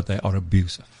 but they are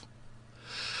abusive.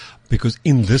 Because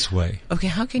in this way... Okay,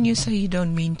 how can you say you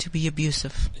don't mean to be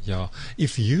abusive? Yeah.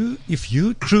 If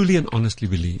you truly and honestly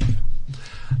believe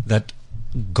that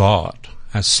God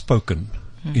has spoken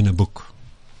in a book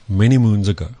many moons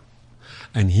ago,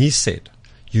 and He said,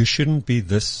 you shouldn't be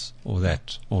this or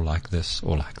that, or like this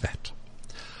or like that.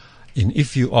 And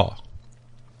if you are,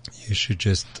 you should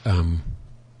just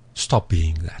stop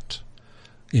being that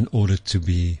in order to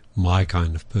be my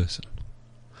kind of person.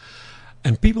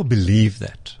 And people believe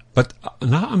that. But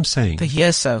now I'm saying... To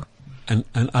hear so. And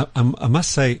I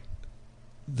must say,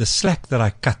 the slack that I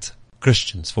cut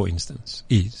Christians, for instance,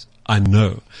 is I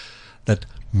know that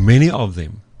many of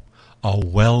them are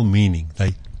well-meaning.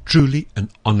 They truly and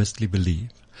honestly believe.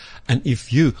 And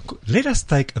let us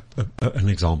take an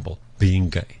example, being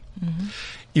gay.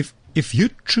 If you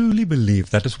truly believe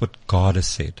that is what God has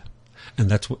said, and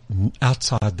that's what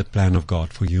outside the plan of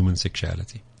God for human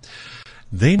sexuality,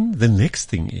 then the next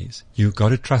thing is you've got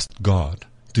to trust God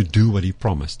to do what He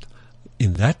promised.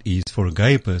 And that is for a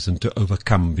gay person to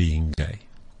overcome being gay.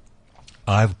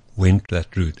 I've went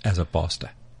that route as a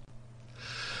pastor.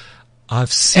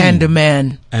 I've seen... And a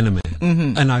man.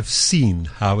 And I've seen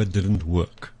how it didn't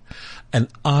work. And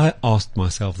I asked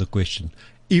myself the question,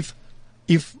 if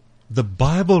the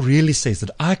Bible really says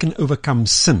that I can overcome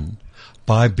sin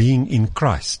by being in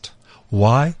Christ,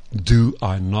 why do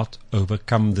I not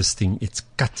overcome this thing? It's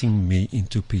cutting me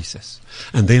into pieces.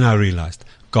 And then I realized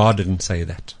God didn't say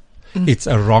that. It's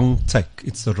a wrong take.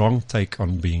 It's the wrong take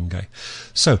on being gay.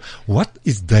 So what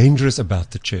is dangerous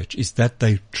about the church is that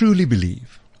they truly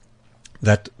believe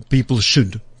that people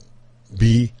should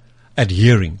be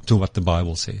adhering to what the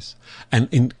Bible says. And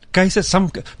in cases,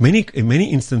 in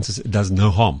many instances, it does no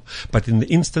harm. But in the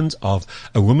instance of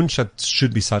a woman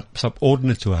should be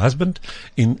subordinate to her husband,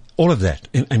 in all of that,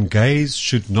 and gays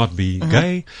should not be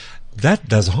gay, that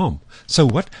does harm. So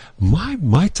what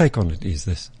my take on it is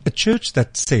this: a church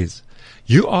that says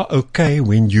you are okay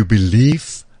when you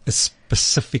believe a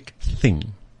specific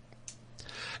thing.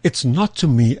 It's not to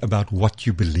me about what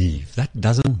you believe. That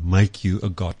doesn't make you a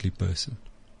godly person.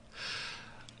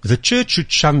 The church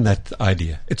should shun that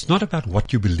idea. It's not about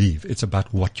what you believe. It's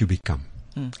about what you become.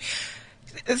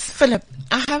 Philip,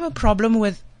 I have a problem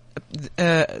with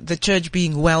the church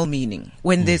being well-meaning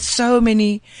when there's so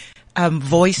many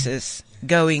voices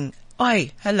going,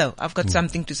 "Oi, hello, I've got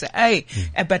something to say." Hey,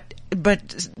 but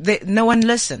no one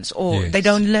listens, or they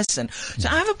don't listen. So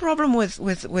I have a problem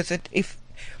with it if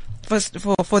first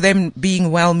for them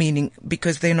being well-meaning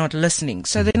because they're not listening,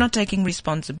 so they're not taking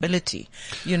responsibility.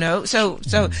 So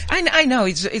I know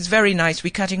it's very nice. We're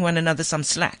cutting one another some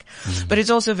slack, but it's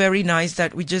also very nice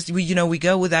that we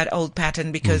go with that old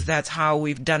pattern because that's how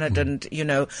we've done it, and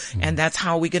and that's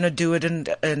how we're gonna do it,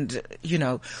 and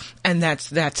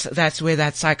that's where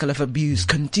that cycle of abuse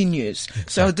continues.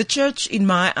 So the church, in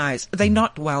my eyes, they're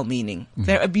not well-meaning.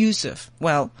 They're abusive.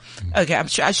 Well, okay,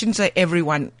 I shouldn't say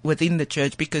everyone within the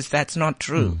church because that's not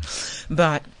true.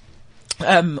 But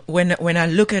when I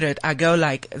look at it, I go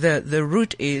like the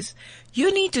root is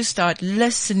you need to start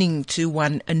listening to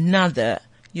one another.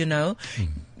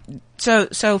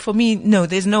 So for me, no,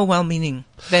 there's no well-meaning.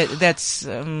 That's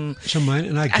Shemaine,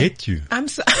 and I get you. I'm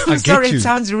sorry, it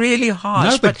sounds really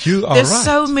harsh, no, but you are there's right.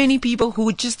 so many people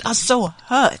who just are so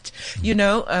hurt,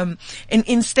 and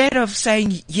instead of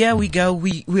saying, "Here we go,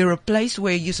 we're a place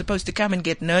where you're supposed to come and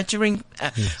get nurturing,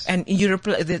 and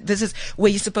this is where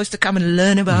you're supposed to come and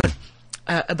learn about."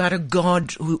 About a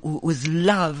God who is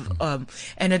love,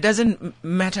 and it doesn't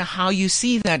matter how you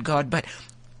see that God, but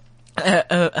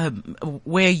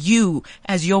where you,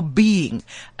 as your being,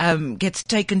 gets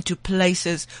taken to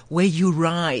places where you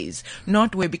rise,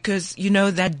 not where, because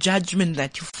that judgment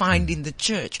that you find in the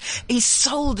church is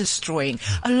soul destroying.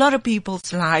 A lot of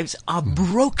people's lives are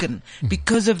broken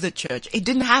because of the church. It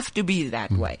didn't have to be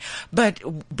that way, but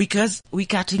because we're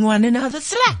cutting one another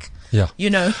slack. Yeah.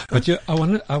 But I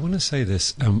want to say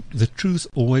this. The truth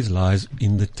always lies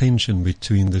in the tension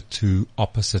between the two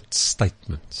opposite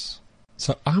statements.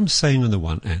 So I'm saying on the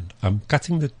one hand, I'm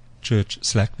cutting the church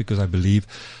slack because I believe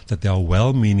that there are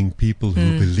well-meaning people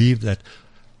who believe that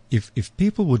if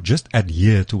people would just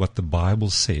adhere to what the Bible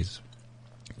says,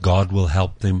 God will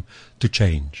help them to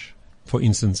change. For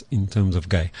instance, in terms of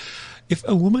gay. If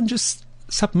a woman just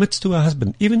submits to her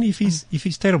husband, even if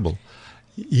he's terrible,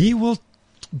 he will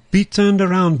be turned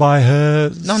around by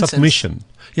her submission.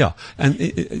 Yeah, and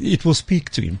it will speak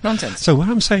to him. Nonsense. So what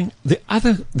I'm saying, the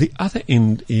other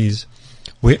end is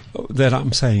that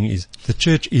I'm saying is the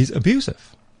church is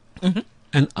abusive,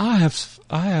 and I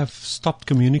have stopped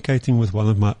communicating with one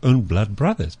of my own blood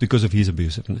brothers because of his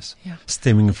abusiveness,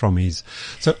 stemming from his.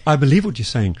 So I believe what you're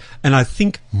saying, and I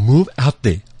think move out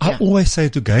there. I always say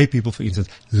to gay people, for instance,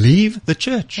 leave the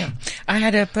church. Yeah. I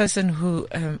had a person who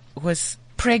was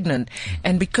pregnant,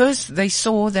 and because they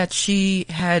saw that she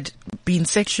had been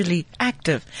sexually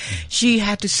active, she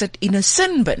had to sit in a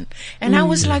sin bin. And I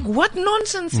was like, what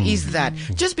nonsense is that?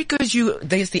 Just because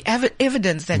there's the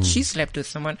evidence that she slept with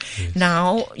someone.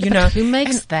 Now, who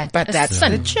makes that? But that's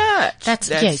the church. That's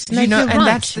yes, no, you're right,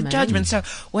 that's the man. judgment. So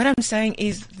what I'm saying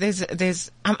is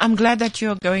I'm glad that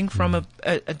you're going from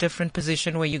a different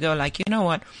position where you go like, you know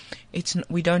what?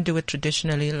 We don't do it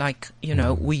traditionally like,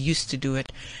 we used to do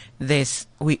it.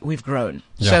 We've grown.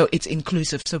 Yeah. So it's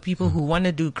inclusive. So people who want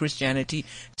to do Christianity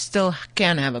still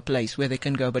can have a place where they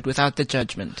can go, but without the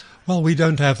judgment. Well, we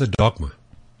don't have the dogma.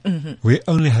 We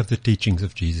only have the teachings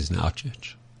of Jesus in our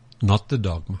church, not the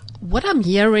dogma. What I'm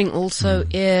hearing also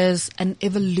is an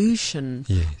evolution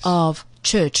of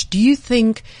church. Do you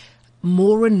think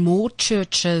more and more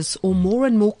churches or more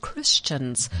and more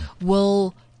Christians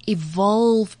will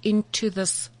evolve into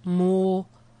this more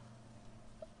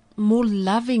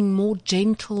loving, more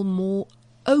gentle, more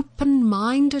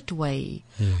open-minded way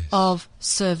of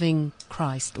serving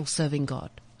Christ or serving God?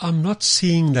 I'm not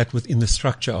seeing that within the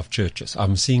structure of churches.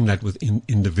 I'm seeing that within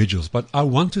individuals. But I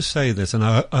want to say this, and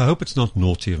I hope it's not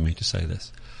naughty of me to say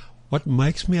this. What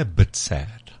makes me a bit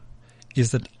sad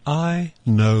is that I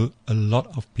know a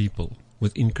lot of people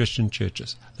within Christian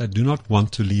churches that do not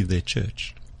want to leave their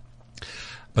church,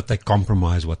 but they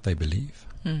compromise what they believe.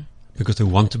 Because they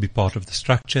want to be part of the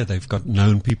structure. They've got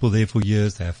known people there for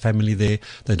years. They have family there.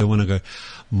 They don't want to go.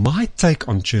 My take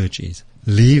on church is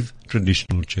leave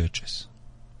traditional churches.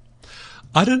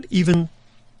 I don't even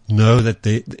know that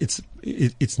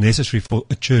it's necessary for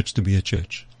a church to be a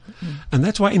church. And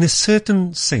that's why in a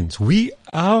certain sense,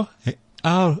 our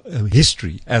our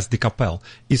history as the Kapel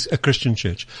is a Christian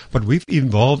church, but we've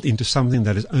evolved into something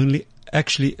that is only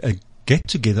actually a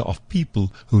get-together of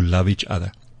people who love each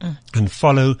other and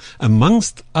follow,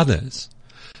 amongst others,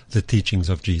 the teachings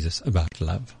of Jesus about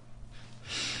love.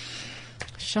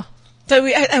 Sure. So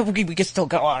we can still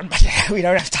go on, but we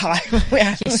don't have time.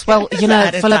 Yes, well,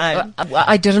 Philip,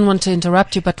 I didn't want to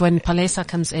interrupt you, but when Palesa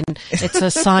comes in, it's a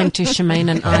sign to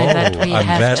Shemaine and I that we I'm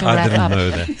have glad to I wrap didn't up know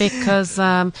that. because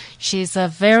she's a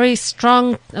very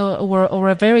strong or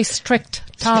a very strict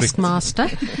taskmaster,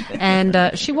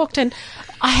 and she walked in.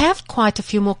 I have quite a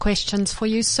few more questions for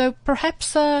you, so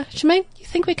perhaps, Shemaine, you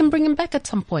think we can bring him back at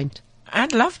some point?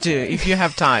 I'd love to if you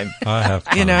have time. I have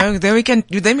time.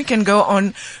 Then we can go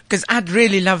on, because I'd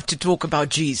really love to talk about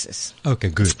Jesus. Okay,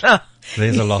 good.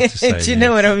 There's a lot to say. Do you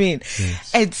know what I mean?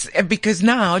 Yes. It's because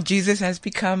now Jesus has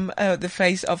become the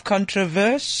face of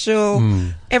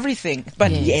controversial everything.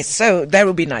 But yes, so that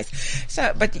would be nice.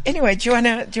 So, but anyway, do you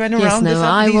wanna round this up?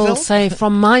 I will Liesl? say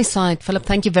from my side, Philip,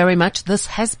 thank you very much. This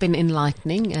has been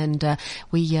enlightening, and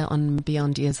we here on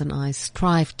Beyond Ears and Eyes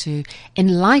strive to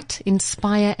enlighten,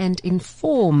 inspire, and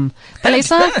inform.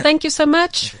 Palesa, thank you so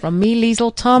much. From me,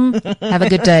 Liesl, Tom, have a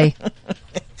good day.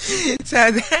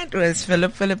 So that was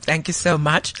Philip. Philip, thank you so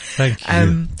much. Thank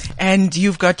you. And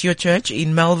you've got your church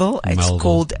in Melville. It's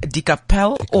called Die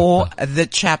Kapel or The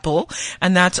Chapel.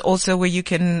 And that's also where you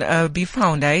can be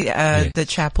found, Yes. The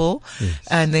Chapel. Yes.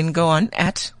 And then go on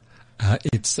at?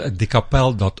 It's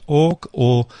diekapel.org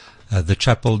or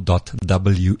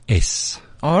thechapel.ws.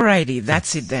 Alrighty,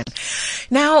 that's it then.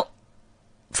 Now,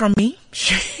 from me,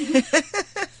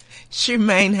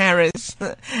 Shemaine Harris,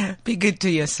 be good to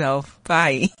yourself.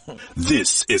 Bye.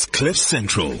 This is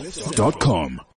CliffCentral.com.